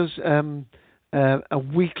 Kerry does a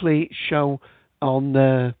weekly show on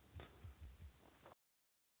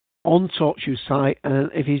TalkShoe site,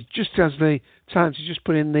 and if he just has the time to just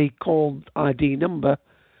put in the call ID number,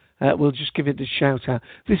 we'll just give it a shout out.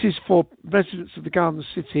 This is for residents of the Garden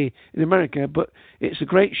City in America, but it's a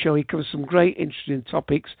great show. He covers some great interesting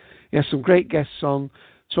topics. He has some great guests on,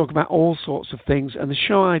 talk about all sorts of things, and the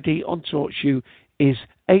show ID on TalkShoe is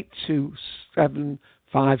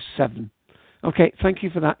 82757. Okay, thank you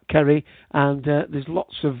for that, Kerry. And there's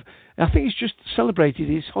lots of... I think he's just celebrated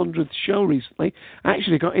his 100th show recently.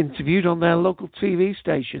 Actually got interviewed on their local TV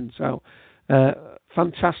station. So,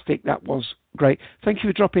 fantastic. That was great. Thank you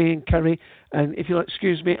for dropping in, Kerry. And if you'll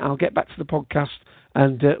excuse me, I'll get back to the podcast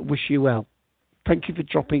and wish you well. Thank you for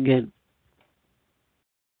dropping in.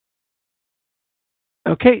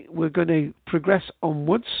 Okay, we're going to progress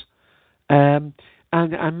onwards. And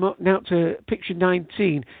I'm now to picture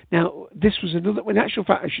 19. Now, this was another... In actual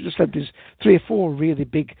fact, I should have said there's 3 or 4 really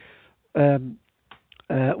big winemakers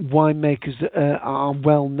that are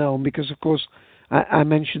well known, because, of course, I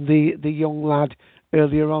mentioned the young lad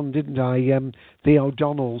earlier on, didn't I? The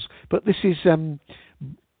O'Donnells. But this is...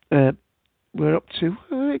 we're up to...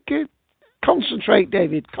 concentrate,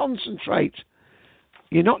 David, concentrate.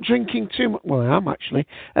 You're not drinking too much. Well, I am, actually.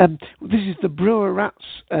 This is the Brewer Rats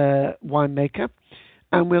winemaker,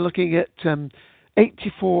 and we're looking at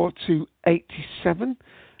 84 to 87.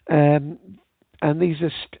 And these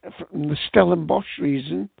are from the Stellenbosch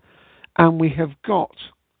region. And we have got,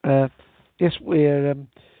 we're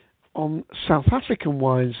on South African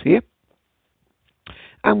wines here.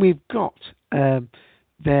 And we've got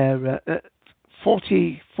their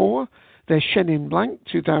 44, their Chenin Blanc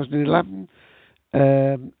 2011.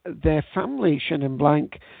 Their family Chenin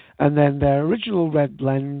Blanc, and then their original red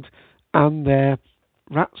blend, and their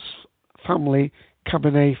Rats family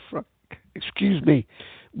Cabernet Franc. Excuse me.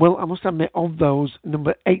 Well, I must admit, of those,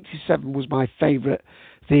 number 87 was my favourite.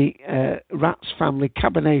 The Rats family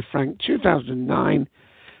Cabernet Franc 2009,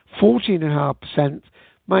 14.5%.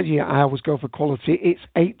 Mind you, I always go for quality. It's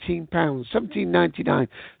 £18, £17.99.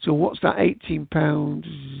 So what's that? £18?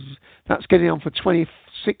 That's getting on for $26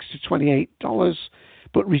 to $28,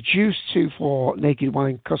 but reduced to, for Naked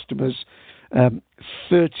Wine customers,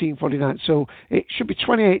 $13.49. So it should be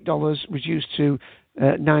 $28, reduced to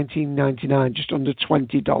 $19.99, just under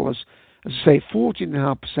 $20. As I say,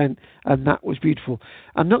 14.5%, and that was beautiful.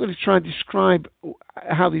 I'm not going to try and describe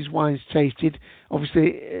how these wines tasted.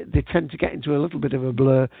 Obviously, they tend to get into a little bit of a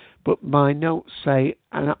blur, but my notes say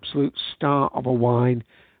an absolute star of a wine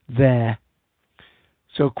there.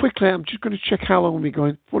 So quickly, I'm just going to check how long we're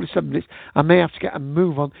going. 47 minutes. I may have to get a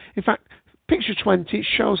move on. In fact, picture 20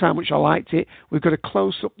 shows how much I liked it. We've got a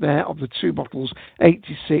close-up there of the 2 bottles,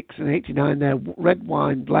 86 and 89 there, red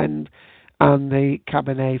wine blend, and the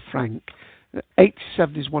Cabernet Franc.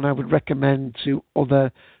 87 is one I would recommend to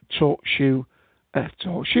other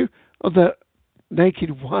other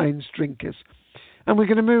Naked Wines drinkers. And we're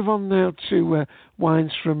going to move on now to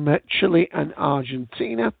wines from Chile and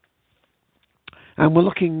Argentina. And we're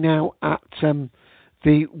looking now at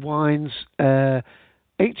the wines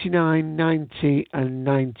 89, 90 and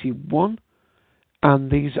 91.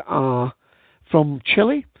 And these are from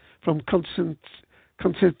Chile, from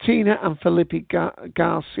Constantina and Felipe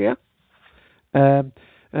Garcia.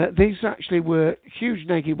 These actually were huge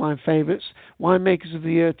Naked Wine favourites, winemakers of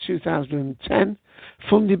the year 2010,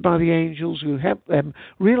 funded by the angels who helped them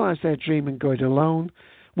realise their dream and go it alone,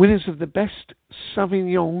 winners of the Best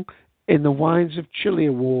Sauvignon in the Wines of Chile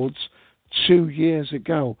Awards 2 years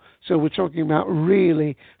ago. So we're talking about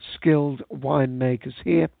really skilled winemakers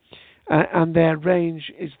here. And their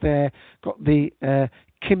range is there, got the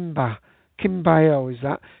Kimbao, is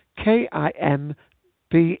that?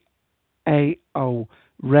 Kimbao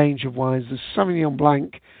range of wines. The Sauvignon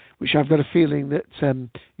Blanc, which I've got a feeling that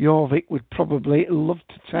Jorvik would probably love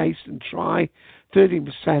to taste and try.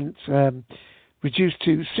 13%, reduced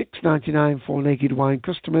to $6.99 for Naked Wine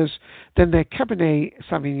customers. Then their Cabernet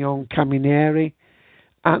Sauvignon Carmenere,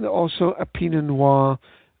 and also a Pinot Noir.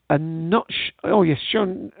 And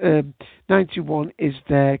 91 is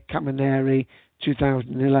their Carmenere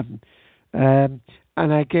 2011. And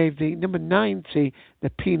I gave the number 90, the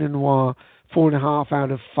Pinot Noir, 4.5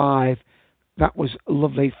 out of 5. That was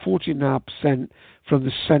lovely, 14.5% from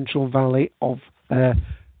the Central Valley of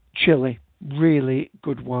Chile. Really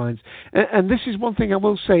good wines. And this is one thing I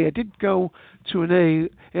will say. I did go to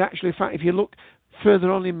actually, in fact, if you look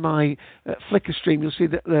further on in my Flickr stream, you'll see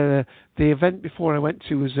that the event before I went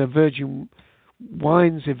to was a Virgin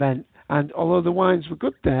Wines event. And although the wines were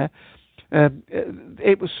good there,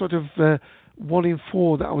 it was sort of 1 in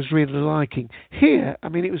 4 that I was really liking. Here, I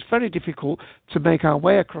mean, it was very difficult to make our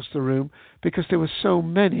way across the room because there were so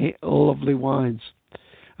many lovely wines.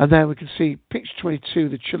 And there we can see picture 22,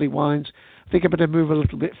 the Chile wines. I think I better move a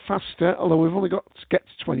little bit faster, although we've only got to get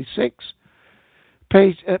to 26.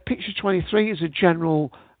 Picture 23 is a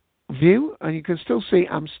general view, and you can still see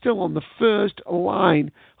I'm still on the first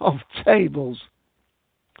line of tables.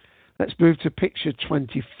 Let's move to picture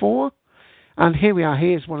 24. And here we are.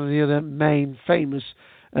 Here's one of the other main famous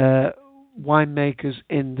winemakers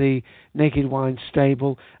in the Naked Wine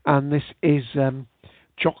stable, and this is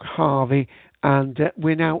Jock Harvey. And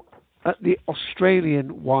we're now at the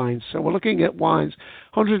Australian wines. So we're looking at wines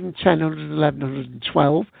 110, 111,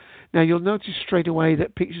 112. Now you'll notice straight away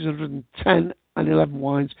that pictures 110 and 11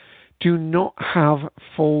 wines do not have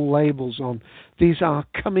full labels on. These are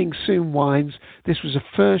coming soon wines. This was a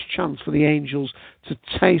first chance for the Angels to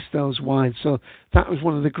taste those wines. So that was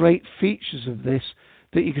one of the great features of this,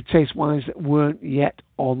 that you could taste wines that weren't yet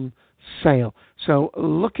on sale. So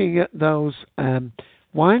looking at those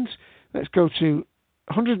wines, let's go to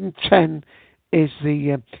 110 is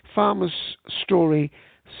the Farmer's Story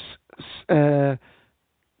Sauvignon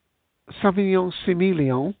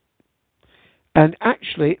Semillon. And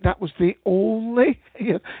actually, that was the only,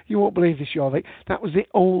 you won't believe this, Jorvik, that was the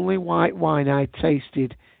only white wine I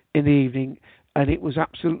tasted in the evening, and it was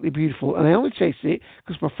absolutely beautiful. And I only tasted it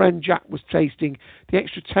because my friend Jack was tasting the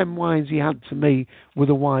extra 10 wines he had to me were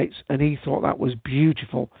the whites, and he thought that was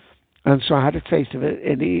beautiful. And so I had a taste of it,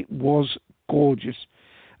 and it was gorgeous.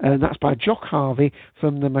 And that's by Jock Harvey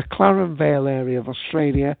from the McLaren Vale area of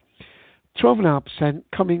Australia. 12.5%,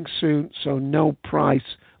 coming soon, so no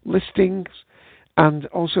price listings. And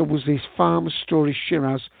also was this Farmer's Story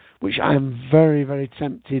Shiraz, which I am very, very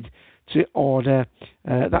tempted to order.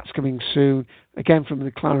 That's coming soon. Again, from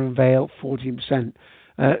the McLaren Vale, 14%.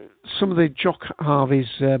 Some of the Jock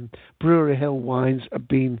Harvey's Brewery Hill wines have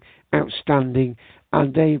been outstanding.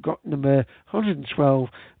 And there you've got number 112,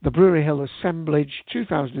 the Brewery Hill Assemblage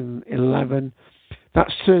 2011.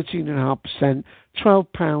 That's 13.5%,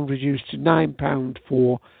 £12 reduced to £9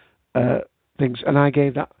 for things. And I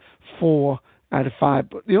gave that 4 out of 5.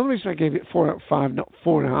 But the only reason I gave it 4 out of 5, not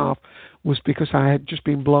 4.5, was because I had just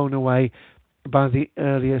been blown away by the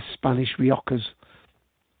earlier Spanish Riojas.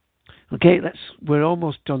 Okay, we're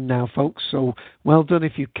almost done now, folks. So well done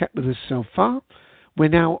if you've kept with us so far. We're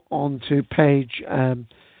now on to page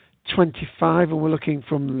 25, and we're looking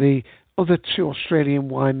from the other 2 Australian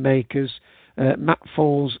winemakers, Matt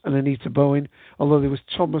Falls and Anita Bowen, although there was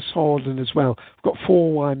Thomas Horden as well. We've got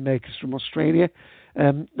 4 winemakers from Australia.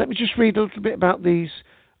 Let me just read a little bit about these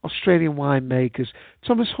Australian winemakers.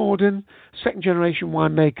 Thomas Horden, second-generation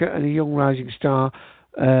winemaker and a young rising star.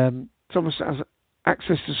 Thomas has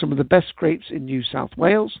access to some of the best grapes in New South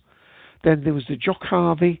Wales. Then there was the Jock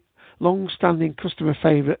Harvey, long-standing customer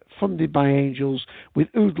favourite, funded by Angels, with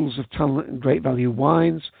oodles of talent and great value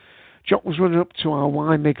wines. Jock was runner-up to our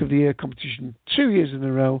Winemaker of the Year competition 2 years in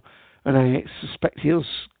a row, and I suspect he'll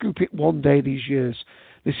scoop it one day these years.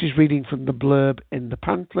 This is reading from the blurb in the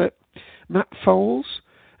pamphlet. Matt Foles,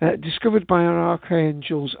 discovered by our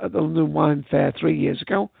Archangels at the London Wine Fair 3 years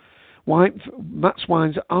ago. Matt's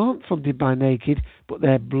wines aren't funded by Naked, but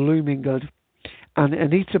they're blooming good. And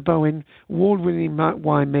Anita Bowen, award-winning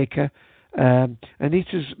winemaker.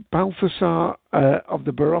 Anita's Balthasar of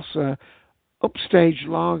the Barossa upstage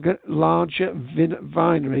larger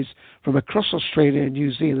wineries from across Australia and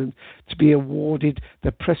New Zealand to be awarded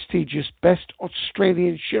the prestigious Best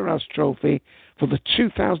Australian Shiraz Trophy for the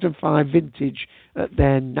 2005 vintage at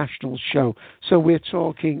their national show. So we're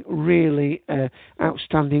talking really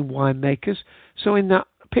outstanding winemakers. So in that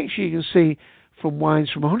picture you can see from wines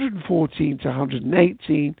from 114 to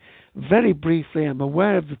 118. Very briefly, I'm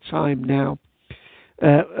aware of the time now.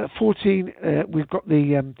 14, we've got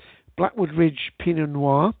the Blackwood Ridge Pinot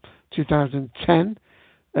Noir 2010,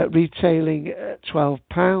 retailing at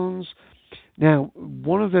 £12. Now,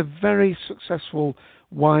 one of the very successful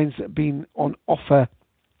wines that have been on offer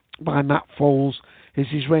by Matt Falls is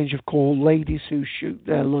his range of called Ladies Who Shoot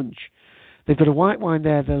Their Lunch. They've got a white wine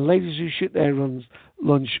there, the Ladies Who Shoot Their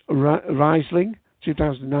Lunch Riesling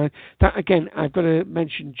 2009. That, again, I've got to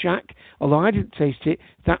mention Jack. Although I didn't taste it,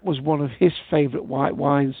 that was one of his favourite white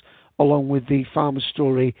wines, along with the Farmer's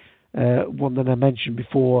Story one that I mentioned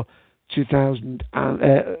before,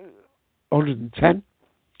 110.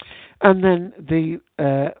 And then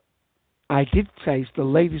I did taste the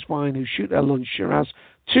Ladies' Wine Who Shoot Their Lunch Shiraz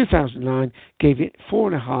 2009, gave it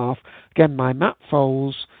 4.5. Again, my Matt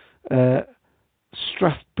Foles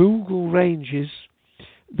Strathbogle Ranges.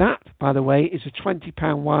 That, by the way, is a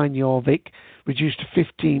 £20 wine, Jorvik, reduced to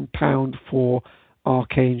 £15 for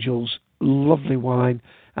Archangels. Lovely wine.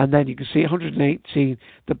 And then you can see 118,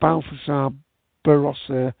 the Balthasar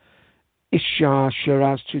Barossa Ishar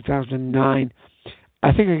Shiraz 2009.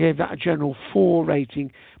 I think I gave that a general 4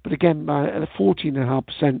 rating, but again, by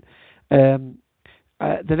 14.5%.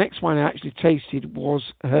 The next wine I actually tasted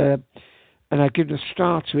was, and I've given a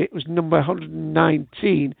star to it, was number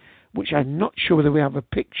 119, which I'm not sure whether we have a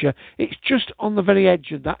picture. It's just on the very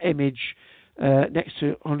edge of that image, next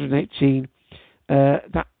to 118.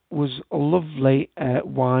 That was a lovely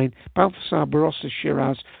wine. Balthasar Barossa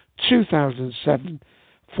Shiraz 2007,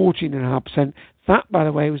 14.5%. That, by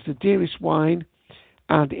the way, was the dearest wine,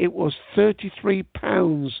 and it was £33,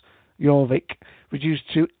 Jorvik, reduced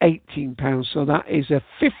to £18. So that is a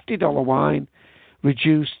 $50 wine,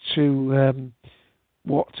 reduced to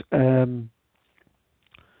 $30,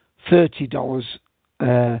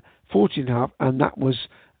 14.5, and that was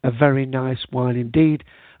a very nice wine indeed.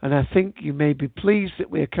 And I think you may be pleased that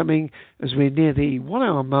we're coming, as we're near the 1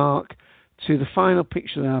 hour mark, to the final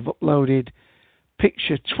picture that I've uploaded,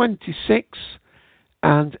 picture 26,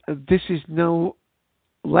 and this is no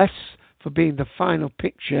less for being the final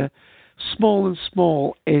picture. Small and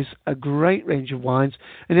Small is a great range of wines.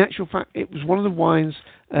 In actual fact, it was one of the wines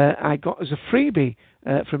I got as a freebie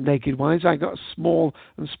from Naked Wines. I got a Small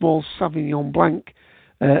and Small Sauvignon Blanc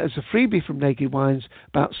as a freebie from Naked Wines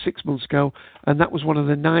about 6 months ago, and that was one of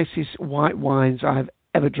the nicest white wines I've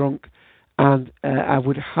ever drunk, and I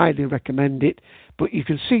would highly recommend it. But you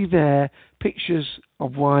can see there pictures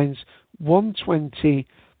of wines 120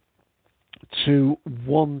 to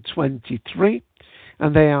 123,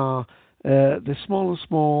 and they are the Small and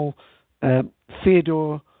Small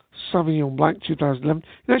Theodore Sauvignon Blanc 2011.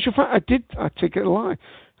 In actual fact, I take it a lie.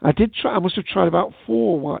 I must have tried about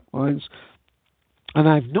 4 white wines, and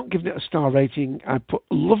I've not given it a star rating. I put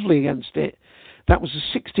lovely against it. That was a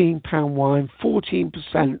 £16 wine,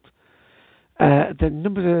 14%. Then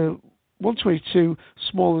number 122,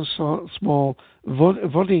 Small and Small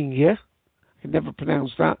Vodinge, I can never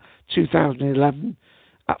pronounce that, 2011,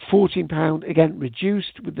 at £14, again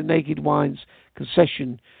reduced with the Naked Wines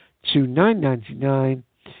concession to $9.99.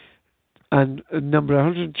 And number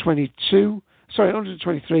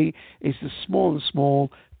 123 is the Small and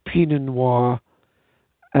Small Pinot Noir,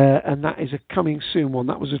 and that is a coming soon one.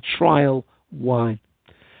 That was a trial wine.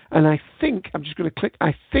 And I think, I'm just going to click,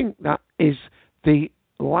 I think that is the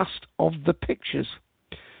last of the pictures.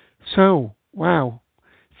 So, wow.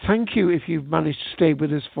 Thank you if you've managed to stay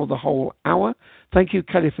with us for the whole hour. Thank you,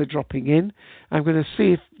 Kelly, for dropping in. I'm going to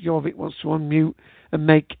see if Jorvik wants to unmute and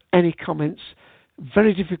make any comments.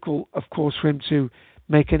 Very difficult, of course, for him to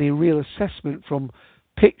make any real assessment from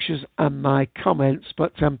pictures and my comments.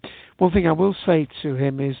 But one thing I will say to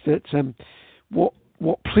him is that what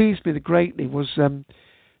pleased me greatly was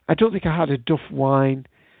I don't think I had a Duff wine.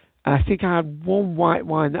 I think I had one white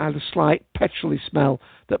wine that had a slight petrol-y smell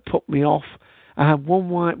that put me off. I had one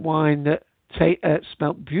white wine that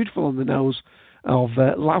smelled beautiful on the nose of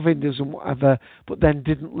lavenders and whatever, but then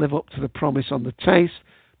didn't live up to the promise on the taste.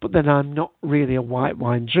 But then I'm not really a white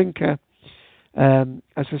wine drinker. As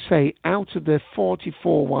I say, out of the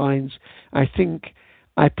 44 wines, I think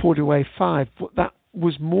I poured away 5, but that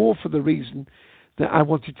was more for the reason that I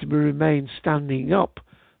wanted to remain standing up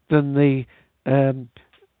than the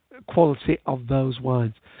quality of those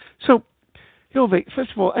wines. So, Jorvik,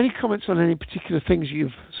 first of all, any comments on any particular things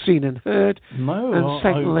you've seen and heard? No, and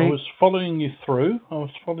secondly, I was following you through. I was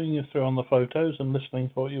following you through on the photos and listening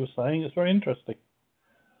to what you were saying. It's very interesting.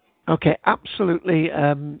 Okay, absolutely.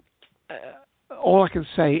 All I can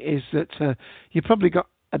say is that you probably got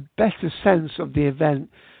a better sense of the event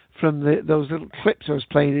from those little clips I was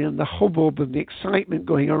playing in and the hubbub and the excitement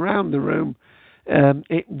going around the room.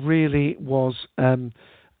 It really was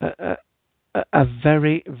a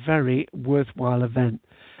very, very worthwhile event.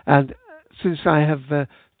 And since I have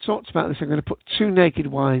talked about this, I'm going to put 2 Naked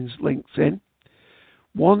Wines links in.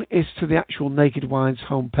 One is to the actual Naked Wines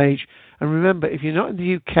homepage. And remember, if you're not in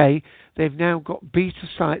the UK, they've now got beta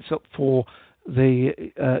sites up for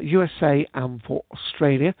the USA and for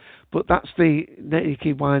Australia, but that's the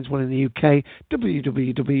Naked Wines one in the UK,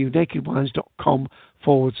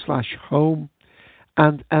 www.nakedwines.com/home.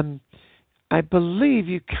 And I believe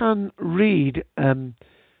you can read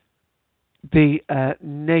the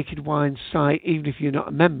Naked Wines site even if you're not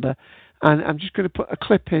a member. And I'm just going to put a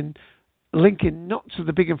clip in, linking not to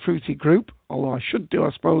the Big and Fruity group, although I should do,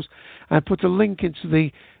 I suppose. I put a link into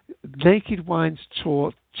the Naked Wines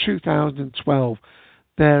Tour 2012.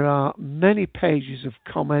 There are many pages of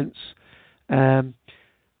comments.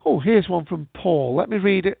 Here's one from Paul. Let me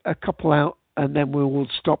read a couple out and then we'll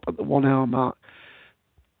stop at the 1 hour mark.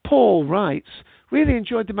 Paul writes, really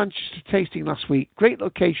enjoyed the Manchester tasting last week. Great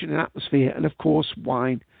location and atmosphere and, of course,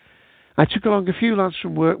 wine. I took along a few lads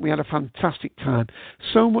from work. We had a fantastic time.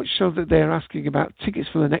 So much so that they are asking about tickets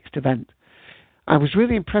for the next event. I was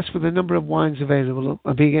really impressed with the number of wines available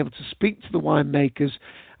and being able to speak to the winemakers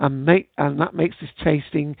and that makes this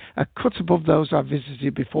tasting a cut above those I've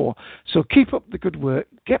visited before. So keep up the good work.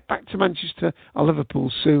 Get back to Manchester or Liverpool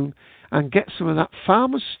soon and get some of that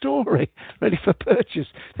Farmer's Story ready for purchase.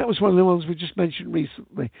 That was one of the ones we just mentioned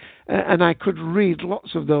recently. And I could read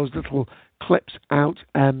lots of those little clips out.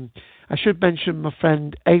 I should mention my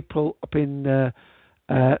friend April up in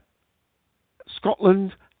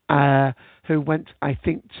Scotland, who went, I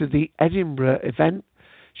think, to the Edinburgh event.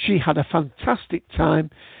 She had a fantastic time.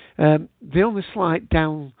 The only slight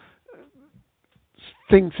down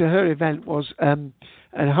thing to her event was, and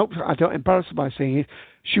I hope I don't embarrass her by saying it,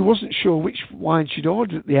 she wasn't sure which wine she'd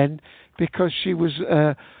ordered at the end because she was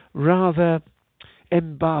rather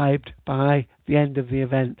imbibed by the end of the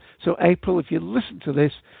event. So, April, if you listen to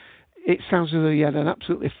this, it sounds as though you had an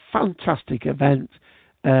absolutely fantastic event,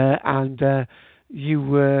 and you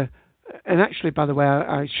were... And actually, by the way,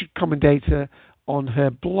 I should commendate her on her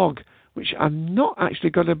blog, which I've not actually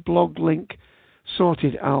got a blog link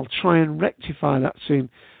sorted. I'll try and rectify that soon.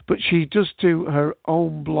 But she does do her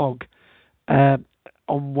own blog on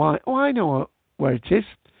wine. Oh, I know where it is.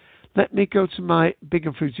 Let me go to my Big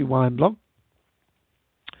and Fruity Wine blog.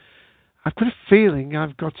 I've got a feeling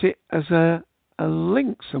I've got it as a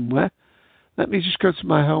link somewhere. Let me just go to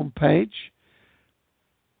my home page.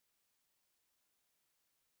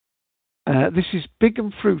 This is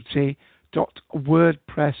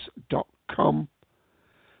bigandfruity.wordpress.com.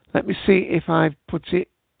 Let me see if I've put it.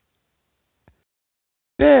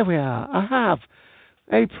 There we are. I have.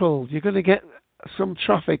 April, you're going to get some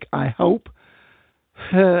traffic, I hope.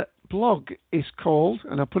 Her blog is called,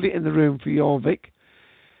 and I put it in the room for Jorvik,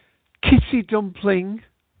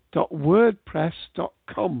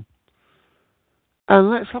 kittydumpling.wordpress.com. And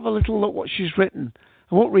let's have a little look what she's written.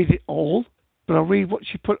 I won't read it all, but I'll read what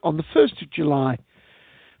she put on the 1st of July.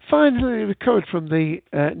 Finally recovered from the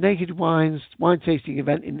Naked Wines wine tasting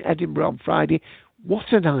event in Edinburgh on Friday.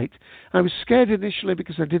 What a night. I was scared initially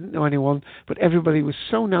because I didn't know anyone, but everybody was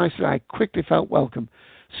so nice that I quickly felt welcome.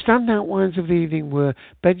 Standout wines of the evening were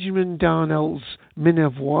Benjamin Darnell's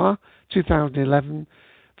Minervois 2011,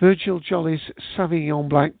 Virgil Jolly's Sauvignon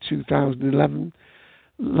Blanc 2011,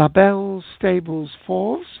 Labelle Stables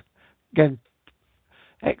Fours, again,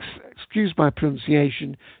 excuse my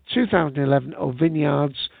pronunciation, 2011, or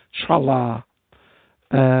Vineyards Tralar.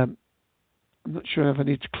 I'm not sure if I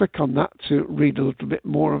need to click on that to read a little bit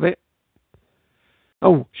more of it.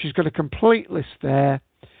 Oh, she's got a complete list there.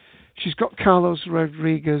 She's got Carlos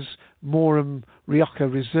Rodriguez Morum Rioja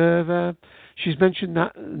Reserva. She's mentioned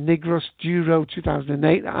that Negros Duro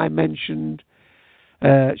 2008 that I mentioned.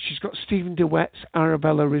 She's got Stephen DeWett's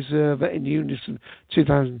Arabella Reserva in Unison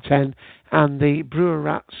 2010 and the Brewer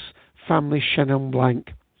Rats Family Chenin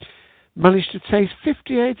Blanc. Managed to taste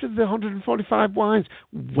 58 of the 145 wines.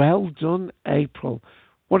 Well done, April.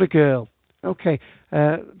 What a girl. Okay,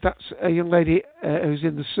 that's a young lady who's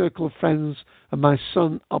in the circle of friends of my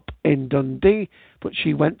son up in Dundee, but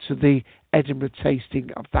she went to the Edinburgh tasting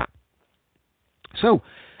of that. So,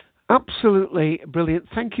 absolutely brilliant.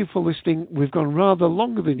 Thank you for listening. We've gone rather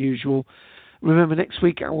longer than usual. Remember, next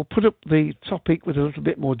week I will put up the topic with a little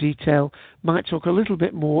bit more detail. Might talk a little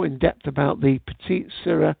bit more in depth about the Petite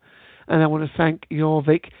Syrah. And I want to thank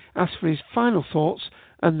Jorvik, ask for his final thoughts,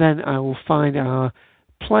 and then I will find our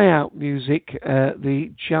play-out music,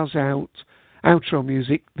 the jazz-out outro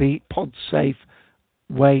music, the pod-safe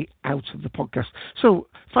way out of the podcast. So,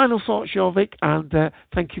 final thoughts, Jorvik, and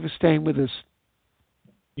thank you for staying with us.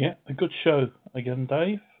 Yeah, a good show again,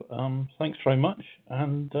 Dave. Thanks very much,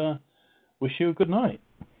 and wish you a good night.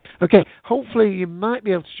 Okay, hopefully you might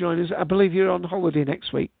be able to join us. I believe you're on holiday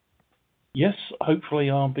next week. Yes, hopefully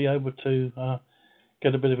I'll be able to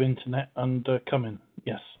get a bit of internet and come in.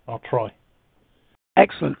 Yes, I'll try.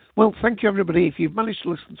 Excellent. Well, thank you, everybody. If you've managed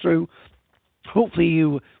to listen through, hopefully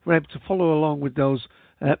you were able to follow along with those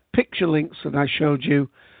picture links that I showed you.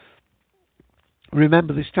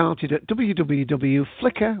 Remember, they started at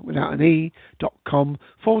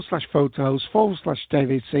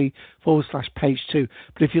www.flickr.com/photos/David C/page 2.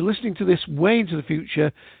 But if you're listening to this way into the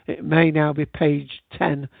future, it may now be page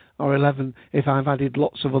 10 or 11 if I've added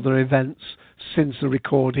lots of other events since the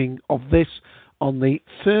recording of this on the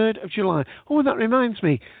 3rd of July. Oh, and that reminds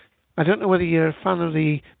me, I don't know whether you're a fan of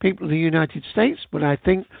the people of the United States, but I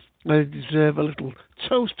think they deserve a little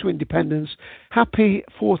toast to independence. Happy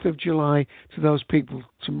 4th of July to those people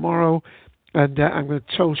tomorrow, and I'm going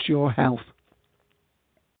to toast your health.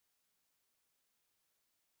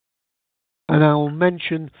 And I'll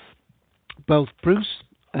mention both Bruce,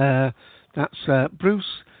 that's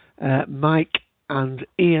Bruce, Mike and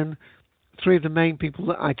Ian, three of the main people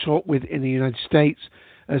that I talk with in the United States,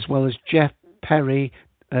 as well as Jeff Perry,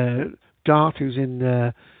 Dart, who's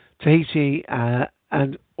in Tahiti,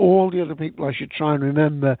 and all the other people I should try and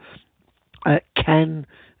remember, Ken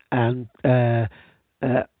and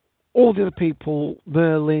all the other people,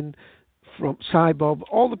 Merlin from Cybob,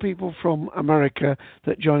 all the people from America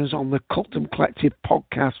that join us on the Cultum Collective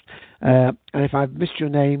podcast. And if I've missed your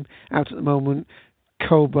name out at the moment,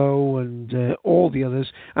 Kobo and all the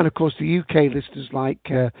others, and of course the UK listeners like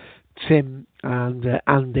Tim and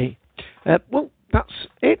Andy. Well, that's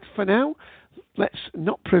it for now. Let's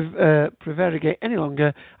not prevaricate any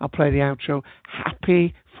longer. I'll play the outro.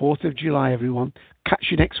 Happy 4th of July, everyone. Catch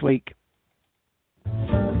you next week.